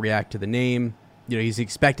and did not react to the name. he's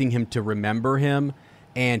expecting him to remember him,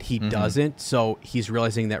 and he doesn't. So he's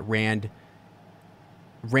realizing that Rand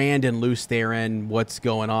and Lews Therin, what's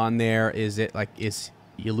going on there? Is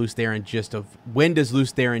Lews Therin when does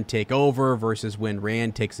Lews Therin take over versus when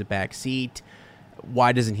Rand takes a back seat?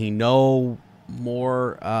 Why doesn't he know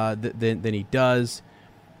more than he does?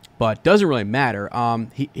 But doesn't really matter.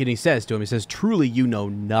 He says to him, truly you know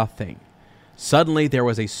nothing. Suddenly there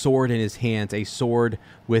was a sword in his hands, a sword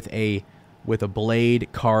with a blade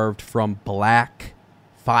carved from black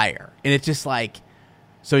fire. And it's just like,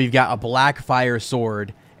 so you've got a black fire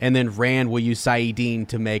sword, and then Rand will use saidin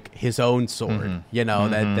to make his own sword.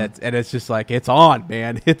 That's and it's just like, it's on,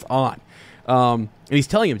 man. It's on. And he's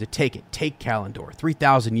telling him to take it. Take Kalandor.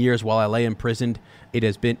 3,000 years while I lay imprisoned, it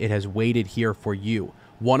has waited here for you.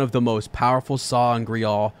 One of the most powerful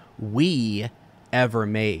sangreal we ever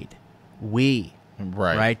made.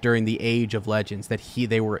 Right during the Age of Legends that he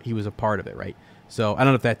was a part of it, right? So I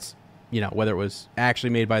don't know if that's whether it was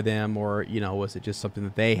actually made by them or was it just something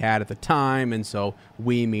that they had at the time, and so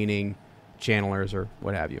we meaning channelers or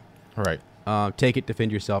what have you. Right. Take it,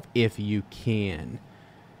 defend yourself if you can.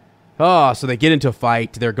 Oh, so they get into a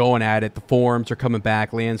fight. They're going at it. The forms are coming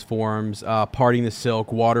back. Lands forms, parting the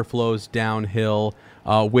silk. Water flows downhill.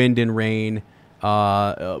 Wind and rain.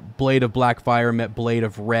 Blade of black fire met blade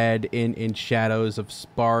of red in shadows of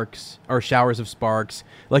sparks or showers of sparks.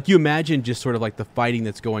 Like, you imagine just sort of like the fighting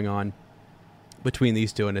that's going on between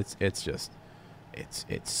these two, and it's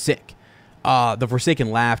sick. The Forsaken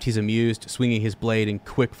laughed. He's amused, swinging his blade in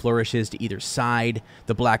quick flourishes to either side.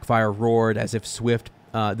 The black fire roared as if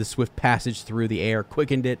the swift passage through the air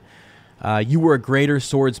quickened it. You were a greater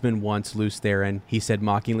swordsman once, Lews Therin, he said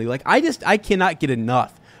mockingly. Like, I cannot get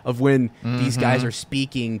enough of when these guys are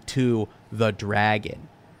speaking to the dragon,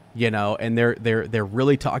 and they're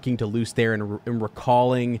really talking to Lews Therin and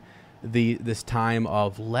recalling this time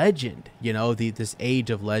of legend, this Age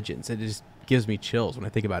of Legends. It just gives me chills when I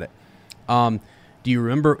think about it. Do you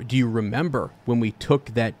remember when we took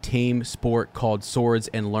that tame sport called swords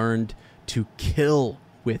and learned to kill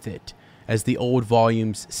with it, as the old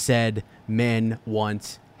volumes said men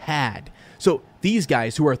once had? So these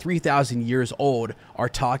guys who are 3,000 years old are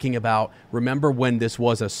talking about, remember when this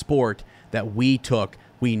was a sport that we took.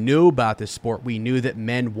 We knew about this sport. We knew that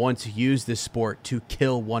men once used this sport to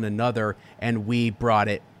kill one another, and we brought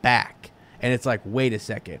it back. And it's like, wait a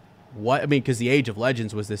second. What? I mean, because the Age of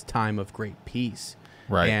Legends was this time of great peace.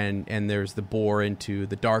 Right. And there's the bore into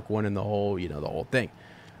the Dark One and the whole, the whole thing.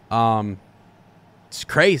 It's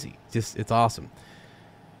crazy. It's awesome.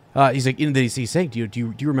 He's like, he's saying, do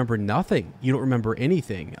you remember nothing? You don't remember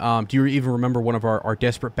anything. Do you even remember one of our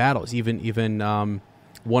desperate battles? Even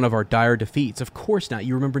one of our dire defeats? Of course not.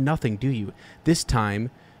 You remember nothing, do you? This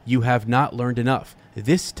time, you have not learned enough.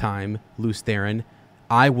 This time, Lews Therin,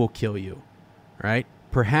 I will kill you. Right?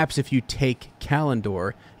 Perhaps if you take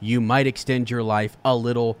Kalandor, you might extend your life a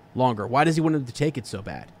little longer. Why does he want him to take it so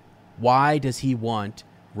bad? Why does he want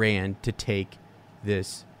Rand to take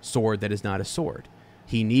this sword that is not a sword?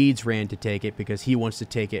 He needs Rand to take it because he wants to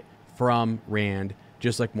take it from Rand,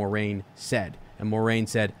 just like Moiraine said. And Moiraine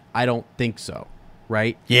said, I don't think so,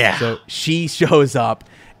 right? Yeah. So she shows up,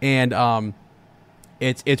 and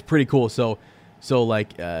it's pretty cool. So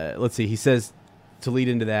let's see. He says, to lead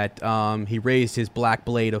into that, he raised his black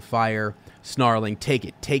blade of fire, snarling, take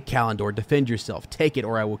it, take Kalandor, defend yourself, take it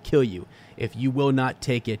or I will kill you. If you will not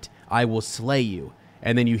take it, I will slay you.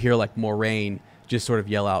 And then you hear like Moiraine just sort of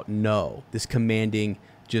yell out, no. This commanding,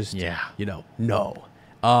 no.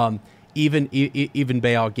 Even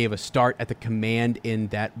Baal gave a start at the command in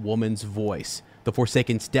that woman's voice. The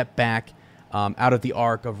Forsaken stepped back out of the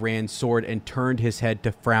arc of Rand's sword and turned his head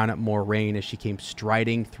to frown at Moiraine as she came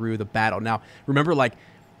striding through the battle. Now, remember, like,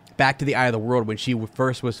 back to the Eye of the World when she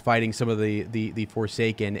first was fighting some of the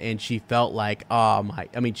Forsaken, and she felt like,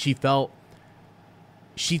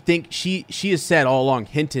 she has said all along,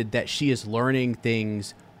 hinted that she is learning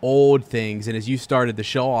things, old things, and as you started the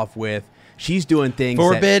show off with, she's doing things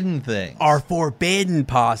things are forbidden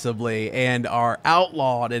possibly and are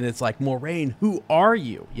outlawed, and it's like, Moiraine, who are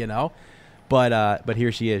you? But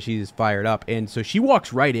here she is. She's fired up, and so she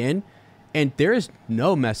walks right in, and there's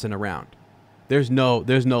no messing around. There's no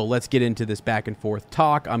let's get into this back and forth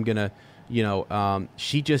talk. I'm gonna,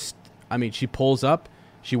 she pulls up,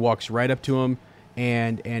 she walks right up to him,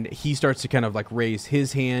 and he starts to kind of like raise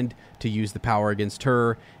his hand to use the power against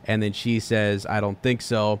her, and then she says, I don't think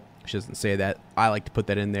so. She doesn't say that. I like to put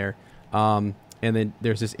that in there. And then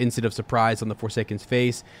there's this instant of surprise on the Forsaken's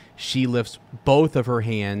face. She lifts both of her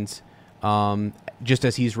hands just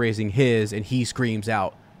as he's raising his, and he screams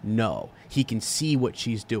out, No. He can see what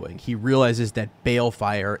she's doing. He realizes that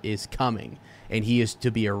Balefire is coming, and he is to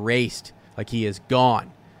be erased. Like, he is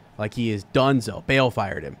gone. Like, he is donezo.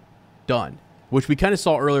 Balefired him. Done. Which we kind of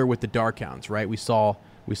saw earlier with the Darkhounds, right? We saw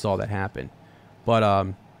that happen.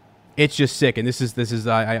 But it's just sick. And this is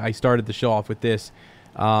I started the show off with this.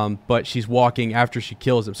 But she's walking after she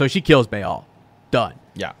kills him. So she kills Baal. Done.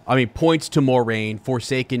 Yeah. I mean, points to Moraine.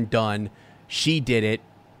 Forsaken, done. She did it.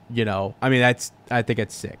 You know, I mean, I think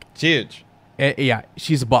it's sick. It's huge. Yeah,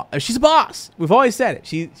 she's a boss. She's a boss. We've always said it.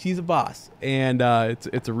 She's a boss, and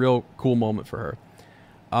it's a real cool moment for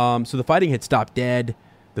her. So the fighting had stopped dead.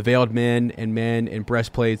 The veiled men in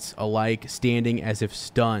breastplates alike standing as if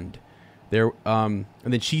stunned. And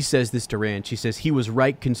then she says this to Rand. She says, "He was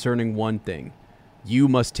right concerning one thing. You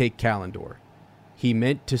must take Kalandor. He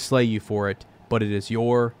meant to slay you for it, but it is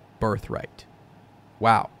your birthright."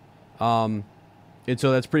 Wow. And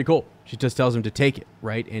so that's pretty cool. She just tells him to take it,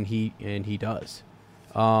 right? And he does.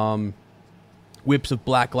 Whips of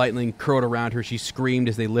black lightning curled around her. She screamed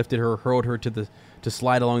as they lifted her, hurled her to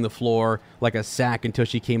slide along the floor like a sack until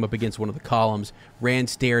she came up against one of the columns. Rand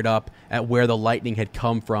stared up at where the lightning had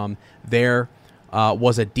come from. There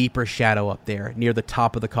was a deeper shadow up there near the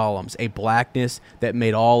top of the columns, a blackness that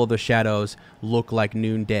made all of the shadows look like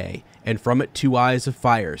noonday. And from it, 2 eyes of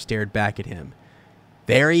fire stared back at him.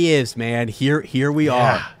 There he is, man. Here we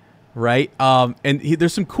are, right?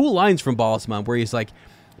 There's some cool lines from Balisman where he's like,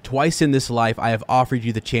 "Twice in this life I have offered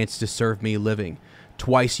you the chance to serve me living.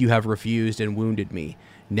 Twice you have refused and wounded me.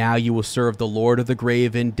 Now you will serve the Lord of the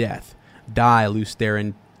Grave in death. Die, Lews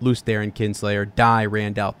Therin Kinslayer. Die,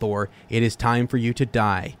 Rand al'Thor. It is time for you to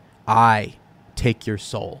die. I take your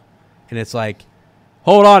soul." And it's like,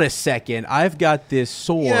 hold on a second. I've got this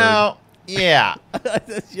sword. Yeah.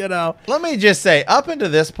 You know. Let me just say, up until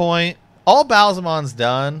this point, all Balzamon's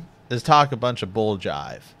done is talk a bunch of bull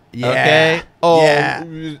jive. Yeah. Okay? Oh,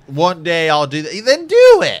 yeah. One day I'll do that. Then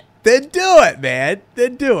do it. Then do it, man.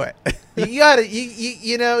 Then do it. You gotta,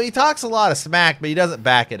 you know, he talks a lot of smack, but he doesn't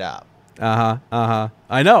back it up. I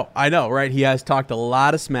know, right? He has talked a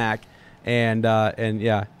lot of smack, and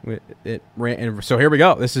yeah, it ran. And so here we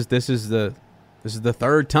go. This is the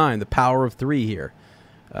third time, the power of 3 here.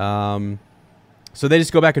 So they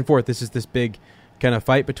just go back and forth. This is this big kind of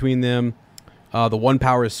fight between them. The one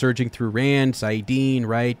power is surging through Rand, Saidin,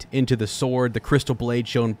 right, into the sword. The crystal blade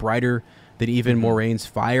shone brighter than even Moraine's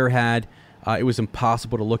fire had. It was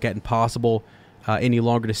impossible to look at, impossible any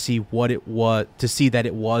longer to see what it was, to see that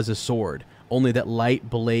it was a sword. Only that light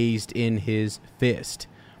blazed in his fist.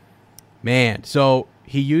 Man, so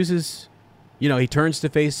he uses, he turns to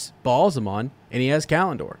face Balsamon, and he has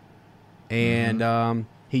Kalandor. And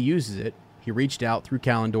he uses it. He reached out through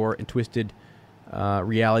Kalandor and twisted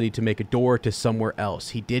reality to make a door to somewhere else.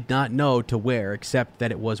 He did not know to where, except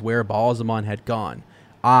that it was where Balsamon had gone.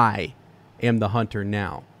 I am the hunter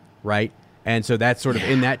now, right? And so that's sort of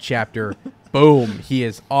in that chapter. Boom, he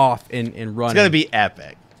is off and running. It's going to be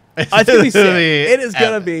epic. It's going to be sick. It is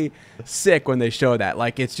going to be sick when they show that.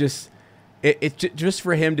 Like, it's just just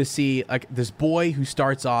for him to see, like, this boy who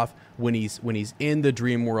starts off when he's in the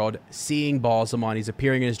dream world, seeing Balsamon. He's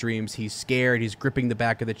appearing in his dreams. He's scared. He's gripping the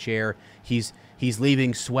back of the chair. He's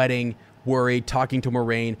leaving, sweating, worried, talking to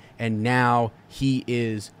Moraine, and now he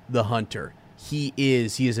is the hunter. He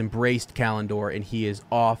has embraced Kalandor, and he is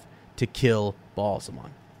off to kill Balsamon.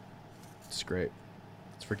 It's great.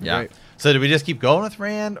 It's freaking great. So do we just keep going with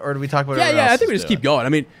Rand, or do we talk about? I think we just keep going. I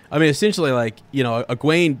mean, essentially, like,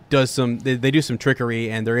 Egwene does they do some trickery,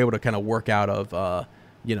 and they're able to kind of work out of the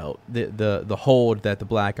hold that the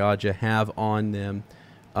Black Ajah have on them,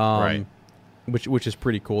 right? Which is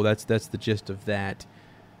pretty cool. That's the gist of that.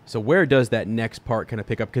 So where does that next part kind of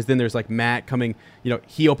pick up? Because then there's like Mat coming.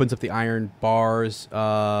 He opens up the iron bars.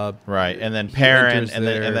 Right, and then Perrin,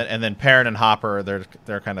 and then Perrin and Hopper.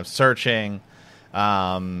 They're kind of searching.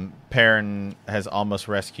 Perrin has almost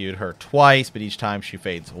rescued her twice, but each time she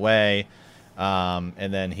fades away.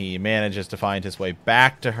 And then he manages to find his way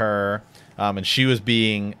back to her. And she was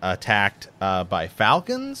being attacked by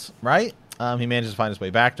falcons, right? He manages to find his way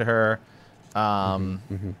back to her.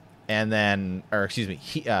 And then,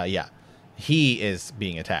 he is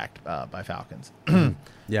being attacked by falcons.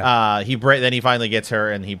 Yeah. Then he finally gets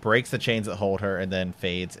her, and he breaks the chains that hold her, and then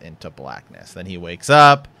fades into blackness. Then he wakes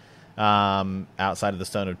up outside of the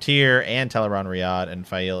Stone of Tyr and Teleron Riyadh, and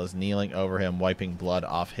Fail is kneeling over him, wiping blood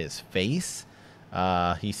off his face.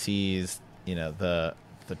 He sees, the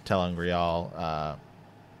Tel'Angreal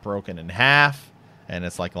broken in half, and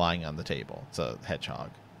it's like lying on the table. It's a hedgehog.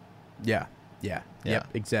 Yeah. Yep,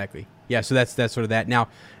 exactly. Yeah, so that's sort of that. Now,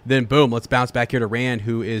 then boom, let's bounce back here to Rand,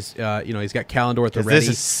 who is, he's got Kalendor at the ready. This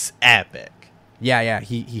is epic. Yeah.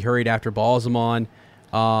 He hurried after Balsamon.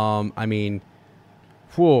 I mean,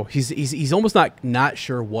 whew, he's almost not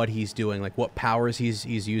sure what he's doing, like what powers he's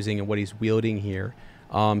using and what he's wielding here.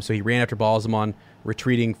 So he ran after Balsamon,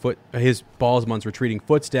 Balsamon's retreating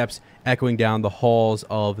footsteps echoing down the halls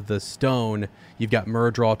of the stone. You've got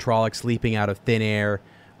Myrddraal, Trolloc leaping out of thin air.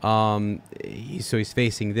 So he's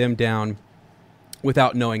facing them down.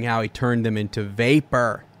 Without knowing how, he turned them into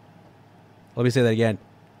vapor. Let me say that again.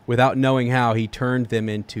 Without knowing how, he turned them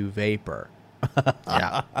into vapor.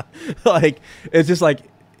 Yeah. Like, it's just like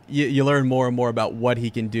you learn more and more about what he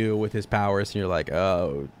can do with his powers, and you're like,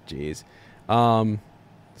 oh, geez. So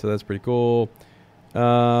that's pretty cool.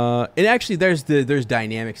 And actually, there's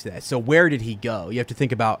dynamics to that. So where did he go? You have to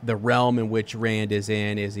think about the realm in which Rand is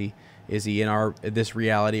in. Is he in this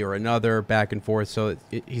reality or another? Back and forth. So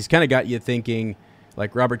he's kind of got you thinking.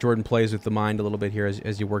 Like Robert Jordan plays with the mind a little bit here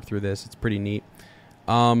as you work through this. It's pretty neat.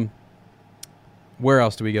 Where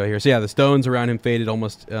else do we go here? So yeah, the stones around him faded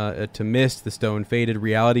almost to mist. The stone faded.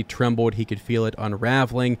 Reality trembled. He could feel it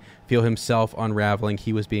unraveling, feel himself unraveling.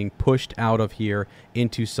 He was being pushed out of here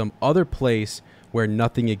into some other place where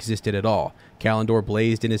nothing existed at all. Kalendor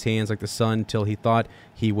blazed in his hands like the sun till he thought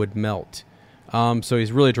he would melt. So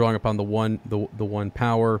he's really drawing upon the one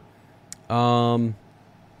power.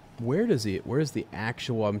 Where's the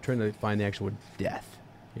actual? I'm trying to find the actual death.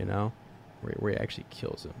 Where he actually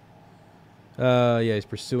kills him. Yeah, he's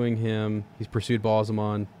pursuing him. He's pursued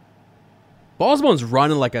Balsamon. Balsamon's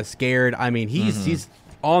running like a scared. I mean, he's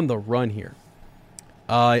on the run here.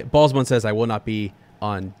 Balsamon says, "I will not be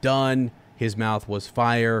undone." His mouth was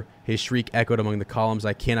fire. His shriek echoed among the columns.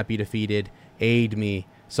 I cannot be defeated. Aid me.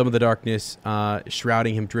 Some of the darkness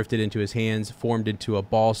shrouding him drifted into his hands, formed into a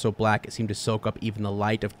ball so black it seemed to soak up even the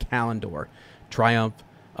light of Kalendor.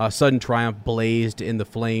 Sudden triumph blazed in the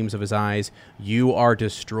flames of his eyes. You are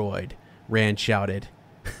destroyed, Rand shouted.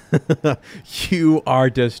 You are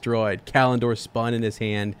destroyed. Kalendor spun in his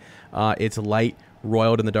hand. Its light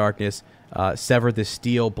roiled in the darkness, severed the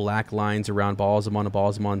steel black lines around Balsamon, and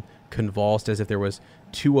Balsamon convulsed as if there was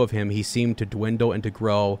two of him. He seemed to dwindle and to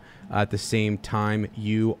grow at the same time.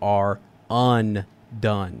 You are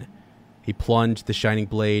undone. He plunged the shining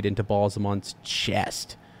blade into Balsamon's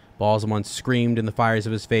chest. Balsamon screamed, and the fires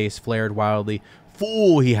of his face flared wildly.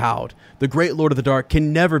 Fool, he howled. The great Lord of the Dark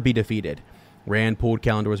can never be defeated. Rand pulled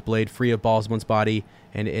Kalendor's blade free of Balsamon's body,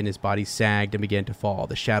 and his body sagged and began to fall,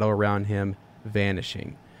 the shadow around him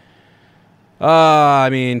vanishing. I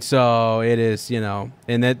mean, so it is,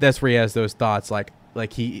 and that's where he has those thoughts, like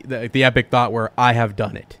the epic thought where I have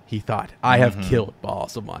done it. He thought, I have killed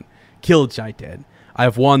Balsamon, killed Chaiten. I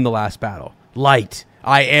have won the last battle. Light,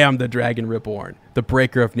 I am the Dragon Reborn, the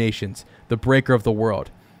breaker of nations, the breaker of the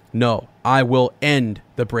world. No, I will end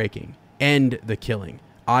the breaking, end the killing.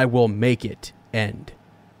 I will make it end.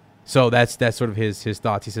 So that's sort of his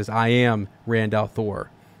thoughts. He says, I am Rand al'Thor.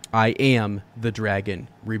 I am the Dragon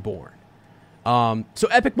Reborn. So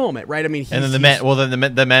epic moment, right? I mean, and then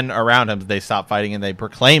the men around him, they stop fighting and they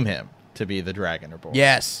proclaim him to be the Dragon Reborn.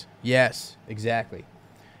 Yes, exactly.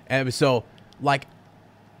 And so,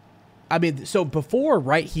 so before,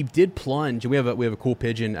 right? He did plunge, and we have a cool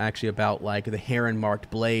pigeon actually about like the heron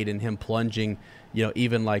marked blade and him plunging.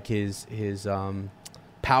 Even like his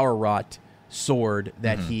power wrought sword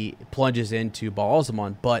that he plunges into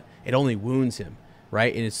Balsamon, but it only wounds him,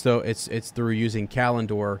 right? And it's through using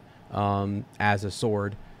Kalendor as a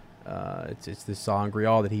sword. It's the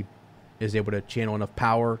sangreal that he is able to channel enough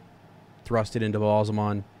power, thrust it into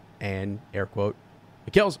Balsamon, and air quote,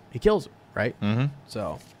 he kills him, right? Mm-hmm.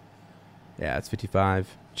 So yeah, it's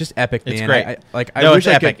 55. Just epic, man. It's great. It's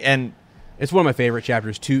epic, and it's one of my favorite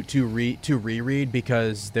chapters to reread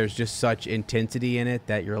because there's just such intensity in it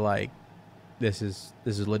that you're like, this is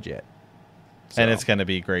legit. So. And it's going to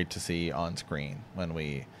be great to see on screen when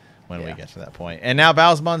we get to that point. And now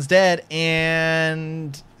Balsamon's dead,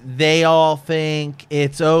 and they all think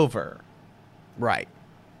it's over. Right.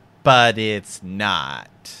 But it's not.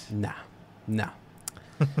 No.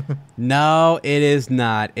 No, it is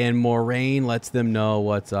not. And Moiraine lets them know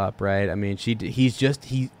what's up, right? I mean,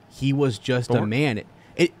 he was just a man.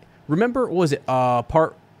 Remember, was it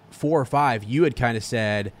part 4 or 5? You had kind of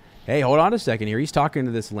said, hey, hold on a second here. He's talking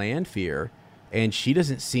to this Lanfear, and she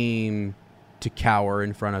doesn't seem to cower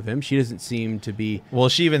in front of him. She doesn't seem to be. Well,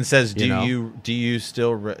 she even says, "Do you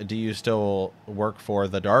still work for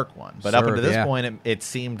the Dark One?" But up until this point, it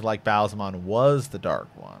seemed like Balsamon was the Dark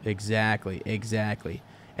One. Exactly.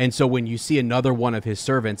 And so when you see another one of his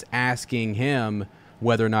servants asking him,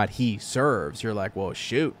 whether or not he serves. You're like, well,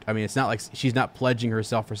 shoot. I mean, it's not like she's not pledging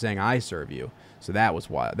herself for saying I serve you. So that was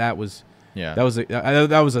wild. That was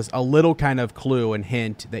a little kind of clue and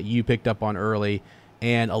hint that you picked up on early,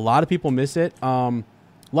 and a lot of people miss it. A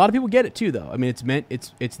lot of people get it too, though. I mean,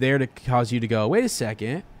 it's there to cause you to go, wait a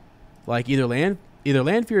second, like either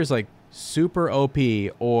Lanfear is like super OP,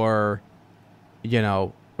 or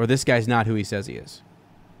or this guy's not who he says he is.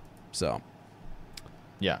 So,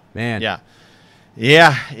 yeah, man,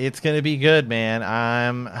 yeah, it's gonna be good, man.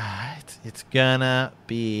 It's gonna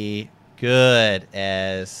be good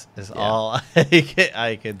as all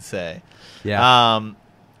I could say. Yeah.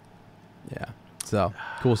 Yeah. So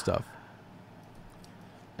cool stuff.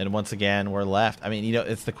 And once again, we're left. I mean,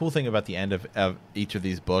 it's the cool thing about the end of each of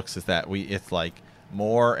these books is that it's like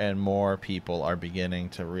more and more people are beginning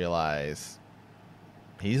to realize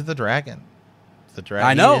he's the dragon. The dragon.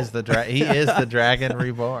 I know. He is the dragon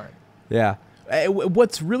reborn. Yeah.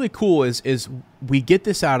 What's really cool is we get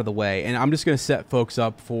this out of the way, and I'm just going to set folks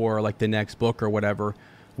up for like the next book or whatever,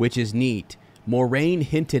 which is neat. Moiraine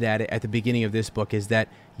hinted at it at the beginning of this book, is that,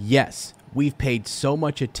 yes, we've paid so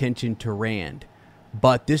much attention to Rand,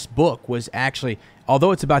 but this book was actually,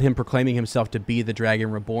 although it's about him proclaiming himself to be the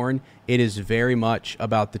Dragon Reborn, it is very much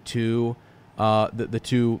about the two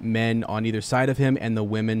men on either side of him and the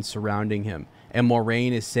women surrounding him. And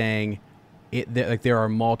Moiraine is saying, like, there are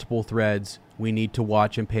multiple threads. We need to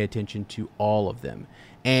watch and pay attention to all of them.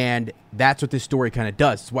 And that's what this story kind of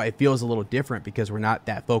does. It's why it feels a little different, because we're not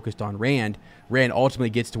that focused on Rand. Rand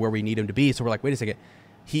ultimately gets to where we need him to be. So we're like, wait a second.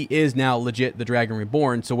 He is now legit the Dragon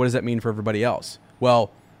Reborn. So what does that mean for everybody else?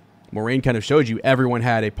 Well, Moiraine kind of showed you everyone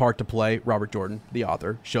had a part to play. Robert Jordan, the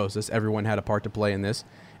author, shows us everyone had a part to play in this.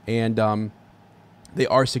 And they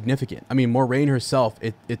are significant. I mean, Moiraine herself,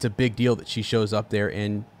 it's a big deal that she shows up there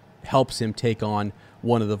and helps him take on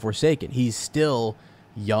one of the Forsaken. He's still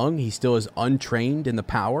young. He still is untrained in the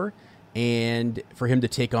power. And for him to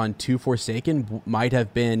take on two Forsaken might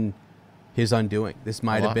have been his undoing. This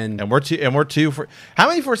might have been... And we're two for... How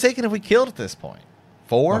many Forsaken have we killed at this point?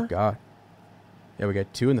 4? Oh, God. Yeah, we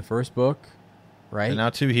got 2 in the first book, right? And now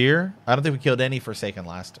 2 here? I don't think we killed any Forsaken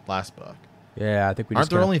last book. Yeah, I think we Aren't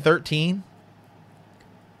there only 13?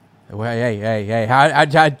 Well, hey!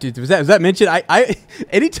 Was that mentioned? I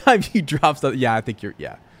anytime you drop stuff, yeah, I think you're.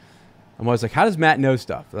 Yeah, I'm always like, how does Matt know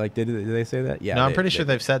stuff? Like, did they say that? Yeah, no, I'm pretty sure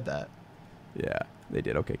they've said that. Yeah, they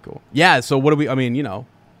did. Okay, cool. Yeah, so what do we? I mean,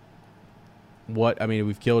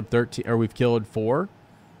 we've killed 13, or we've killed 4.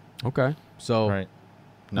 Okay, so right.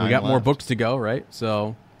 we got more books to go, right?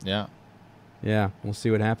 So yeah, we'll see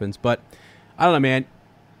what happens. But I don't know, man.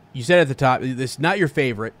 You said at the top, it's not your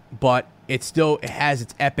favorite, but it has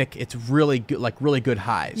its epic. It's really good, like really good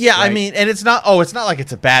highs. Yeah, right? I mean, and it's not like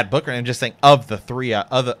it's a bad book. I'm just saying of the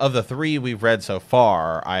 3 we've read so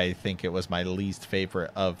far, I think it was my least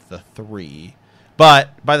favorite of the 3.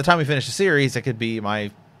 But by the time we finish the series, it could be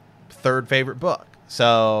my 3rd favorite book.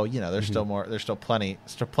 So there's still more. There's still plenty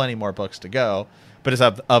more books to go. But it's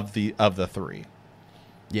of the 3.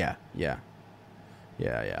 Yeah.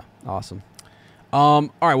 Awesome. All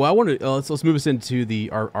right. Well, I want to let's move us into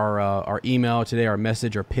our email today, our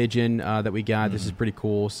message, our pigeon that we got. This is pretty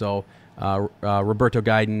cool. So Roberto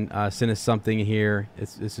Gaiden sent us something here.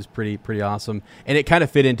 This is pretty awesome, and it kind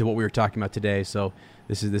of fit into what we were talking about today. So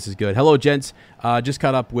this is good. Hello, gents. Just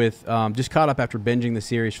caught up after binging the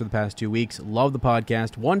series for the past 2 weeks. Love the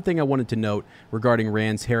podcast. One thing I wanted to note regarding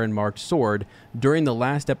Rand's heron-marked sword during the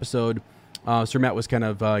last episode, Sir Matt was kind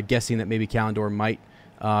of guessing that maybe Kalandor might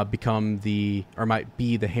might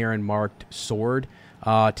be the heron-marked sword.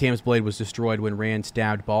 Tam's blade was destroyed when Rand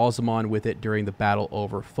stabbed Balsamon with it during the battle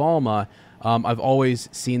over Falma. I've always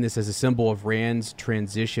seen this as a symbol of Rand's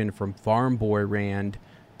transition from farm boy Rand,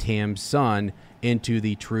 Tam's son, into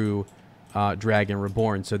the true Dragon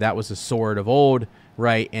Reborn. So that was a sword of old,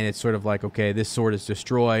 right? And it's sort of like, okay, this sword is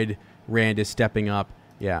destroyed. Rand is stepping up.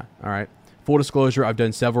 Yeah, all right. Full disclosure, I've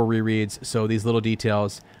done several rereads, so these little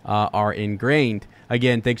details are ingrained.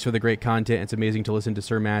 Again, thanks for the great content. It's amazing to listen to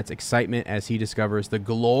Sir Matt's excitement as he discovers the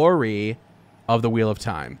glory of the Wheel of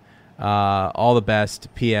Time. All the best.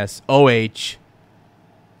 P.S. O.H.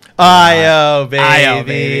 I-O,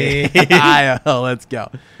 baby. I-O, let's go.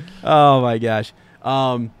 Oh, my gosh.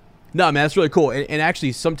 No, man, that's really cool. And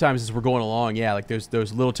actually, sometimes as we're going along, yeah, like there's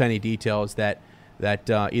little tiny details that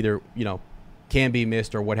either, can be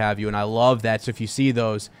missed or what have you. And I love that. So if you see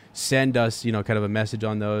those, send us, kind of a message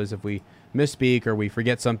on those. If we misspeak or we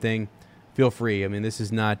forget something, feel free. I mean, this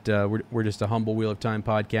is not, we're just a humble Wheel of Time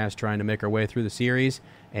podcast trying to make our way through the series.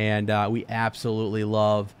 And we absolutely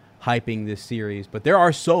love hyping this series. But there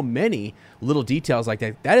are so many little details like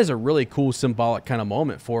that. That is a really cool symbolic kind of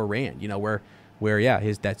moment for Rand, where yeah,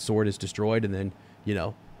 that sword is destroyed, and then,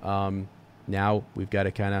 now we've got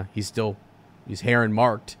to kind of, he's Heron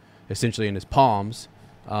marked essentially in his palms.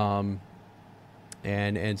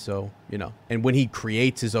 And so, and when he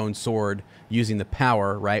creates his own sword using the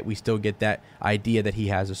power, right, we still get that idea that he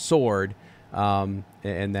has a sword, and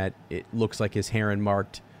that it looks like his Heron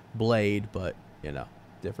marked blade, but,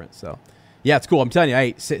 different. So, yeah, it's cool. I'm telling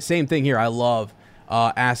you, same thing here. I love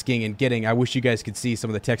asking and getting. I wish you guys could see some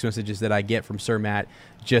of the text messages that I get from Sir Matt,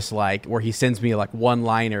 just like where he sends me like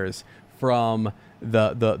one-liners from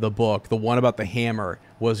the book. The one about the hammer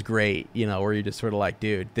was great, where you're just sort of like,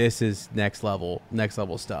 dude, this is next level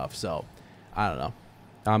stuff. So I don't know.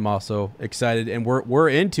 I'm also excited, and we're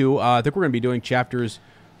into. I think we're gonna be doing chapters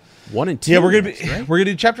 1 and 2. Yeah, we're gonna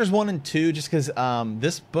do chapters 1 and 2 just because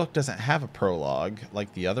this book doesn't have a prologue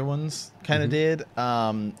like the other ones kind of did,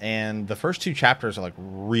 and the first 2 chapters are like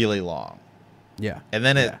really long. Yeah, and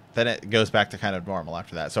then it goes back to kind of normal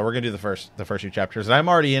after that. So we're gonna do the first 2 chapters, and I'm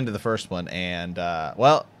already into the first one, and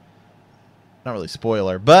well, not really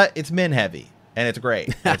spoiler, but it's men heavy and it's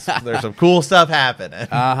great. There's some cool stuff happening.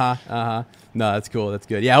 No, that's cool. That's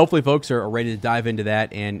good. Yeah, hopefully folks are ready to dive into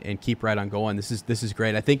that and keep right on going. This is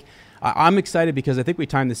great. I think I'm excited because I think we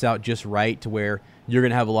timed this out just right to where you're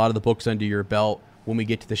gonna have a lot of the books under your belt when we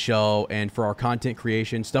get to the show, and for our content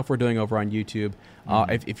creation stuff we're doing over on YouTube.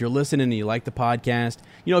 If you're listening and you like the podcast,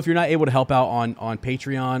 if you're not able to help out on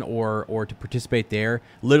Patreon or to participate there,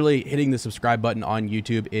 literally hitting the subscribe button on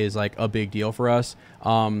YouTube is like a big deal for us.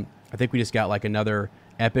 I think we just got like another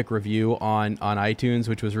epic review on iTunes,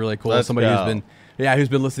 which was really cool. Somebody who's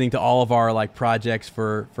been listening to all of our like projects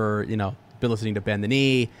for been listening to Bend the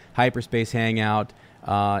Knee, Hyperspace Hangout,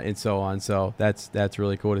 and so on. So that's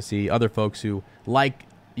really cool to see other folks who like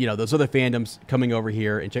those other fandoms coming over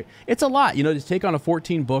here and check. It's a lot, to take on a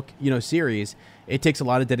 14 book series. It takes a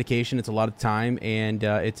lot of dedication. It's a lot of time, and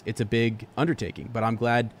it's a big undertaking. But I'm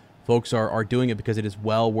glad folks are doing it because it is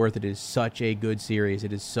well worth it. It is such a good series.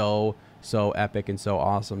 It is so epic and so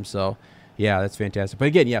awesome. So yeah, that's fantastic. But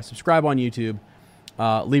again, yeah, subscribe on YouTube.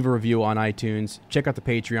 Leave a review on iTunes. Check out the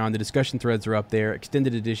Patreon. The discussion threads are up there.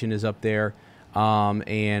 Extended edition is up there.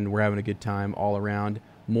 And we're having a good time all around.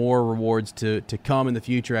 More rewards to come in the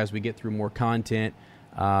future as we get through more content.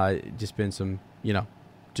 Just been some,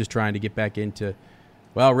 just trying to get back into,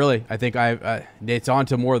 well, really, I think it's on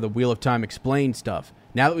to more of the Wheel of Time explained stuff.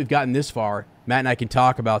 Now that we've gotten this far, Matt and I can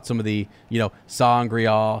talk about some of the,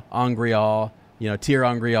 Sangreal, Angreal, Tyr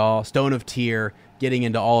Angreal, Stone of Tyr, getting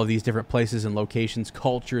into all of these different places and locations,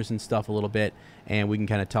 cultures and stuff a little bit, and we can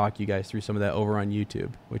kind of talk you guys through some of that over on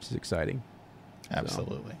YouTube, which is exciting.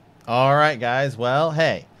 Absolutely. All right, guys. Well,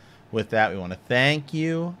 hey, with that, we want to thank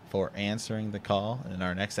you for answering the call. In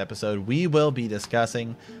our next episode, we will be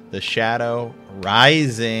discussing The Shadow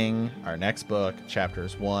Rising, our next book,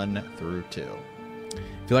 chapters 1 through 2.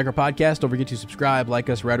 If you like our podcast, don't forget to subscribe, like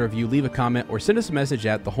us, write a review, leave a comment, or send us a message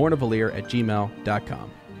at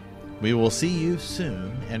thehornofvalir@gmail.com. We will see you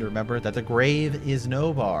soon, and remember that the grave is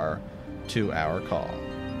no bar to our call.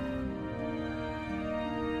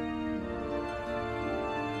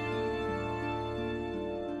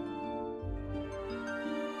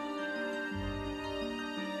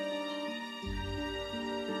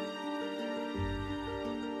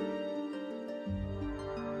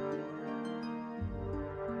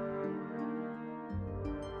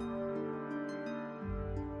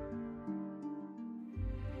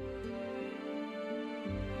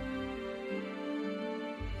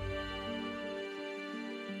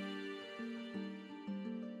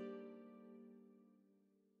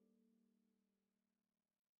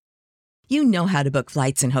 You know how to book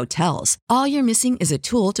flights and hotels. All you're missing is a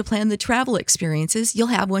tool to plan the travel experiences you'll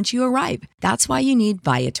have once you arrive. That's why you need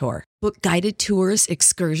Viator. Book guided tours,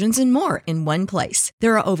 excursions, and more in one place.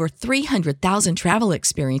 There are over 300,000 travel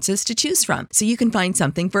experiences to choose from, so you can find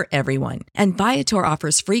something for everyone. And Viator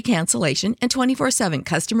offers free cancellation and 24/7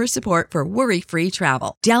 customer support for worry-free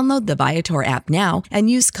travel. Download the Viator app now and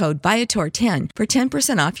use code Viator10 for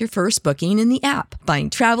 10% off your first booking in the app.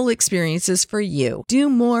 Find travel experiences for you. Do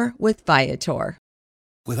more with Viator.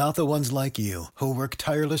 Without the ones like you, who work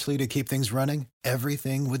tirelessly to keep things running,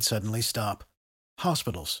 everything would suddenly stop.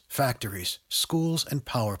 Hospitals, factories, schools, and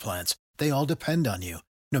power plants, they all depend on you.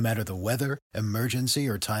 No matter the weather, emergency,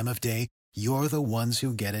 or time of day, you're the ones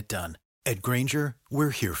who get it done. At Grainger,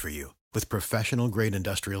 we're here for you with professional-grade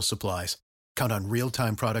industrial supplies. Count on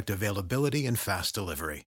real-time product availability and fast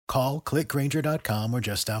delivery. Call, click Grainger.com, or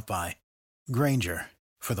just stop by. Grainger,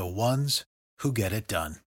 for the ones who get it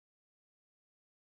done.